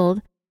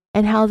handled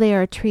and how they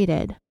are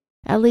treated.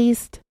 At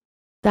least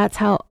that's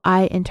how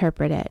I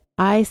interpret it.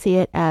 I see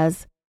it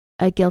as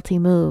a guilty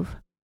move.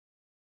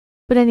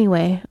 But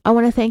anyway, I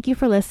want to thank you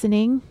for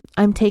listening.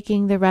 I'm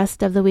taking the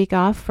rest of the week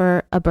off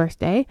for a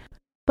birthday,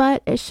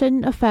 but it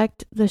shouldn't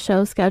affect the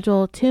show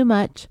schedule too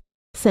much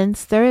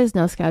since there is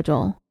no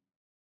schedule.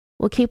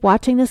 We'll keep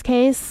watching this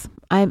case.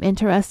 I'm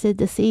interested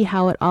to see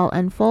how it all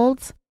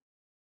unfolds.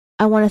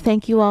 I want to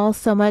thank you all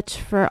so much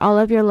for all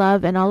of your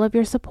love and all of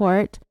your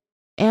support.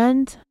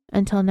 And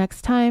until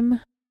next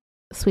time,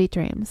 sweet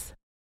dreams.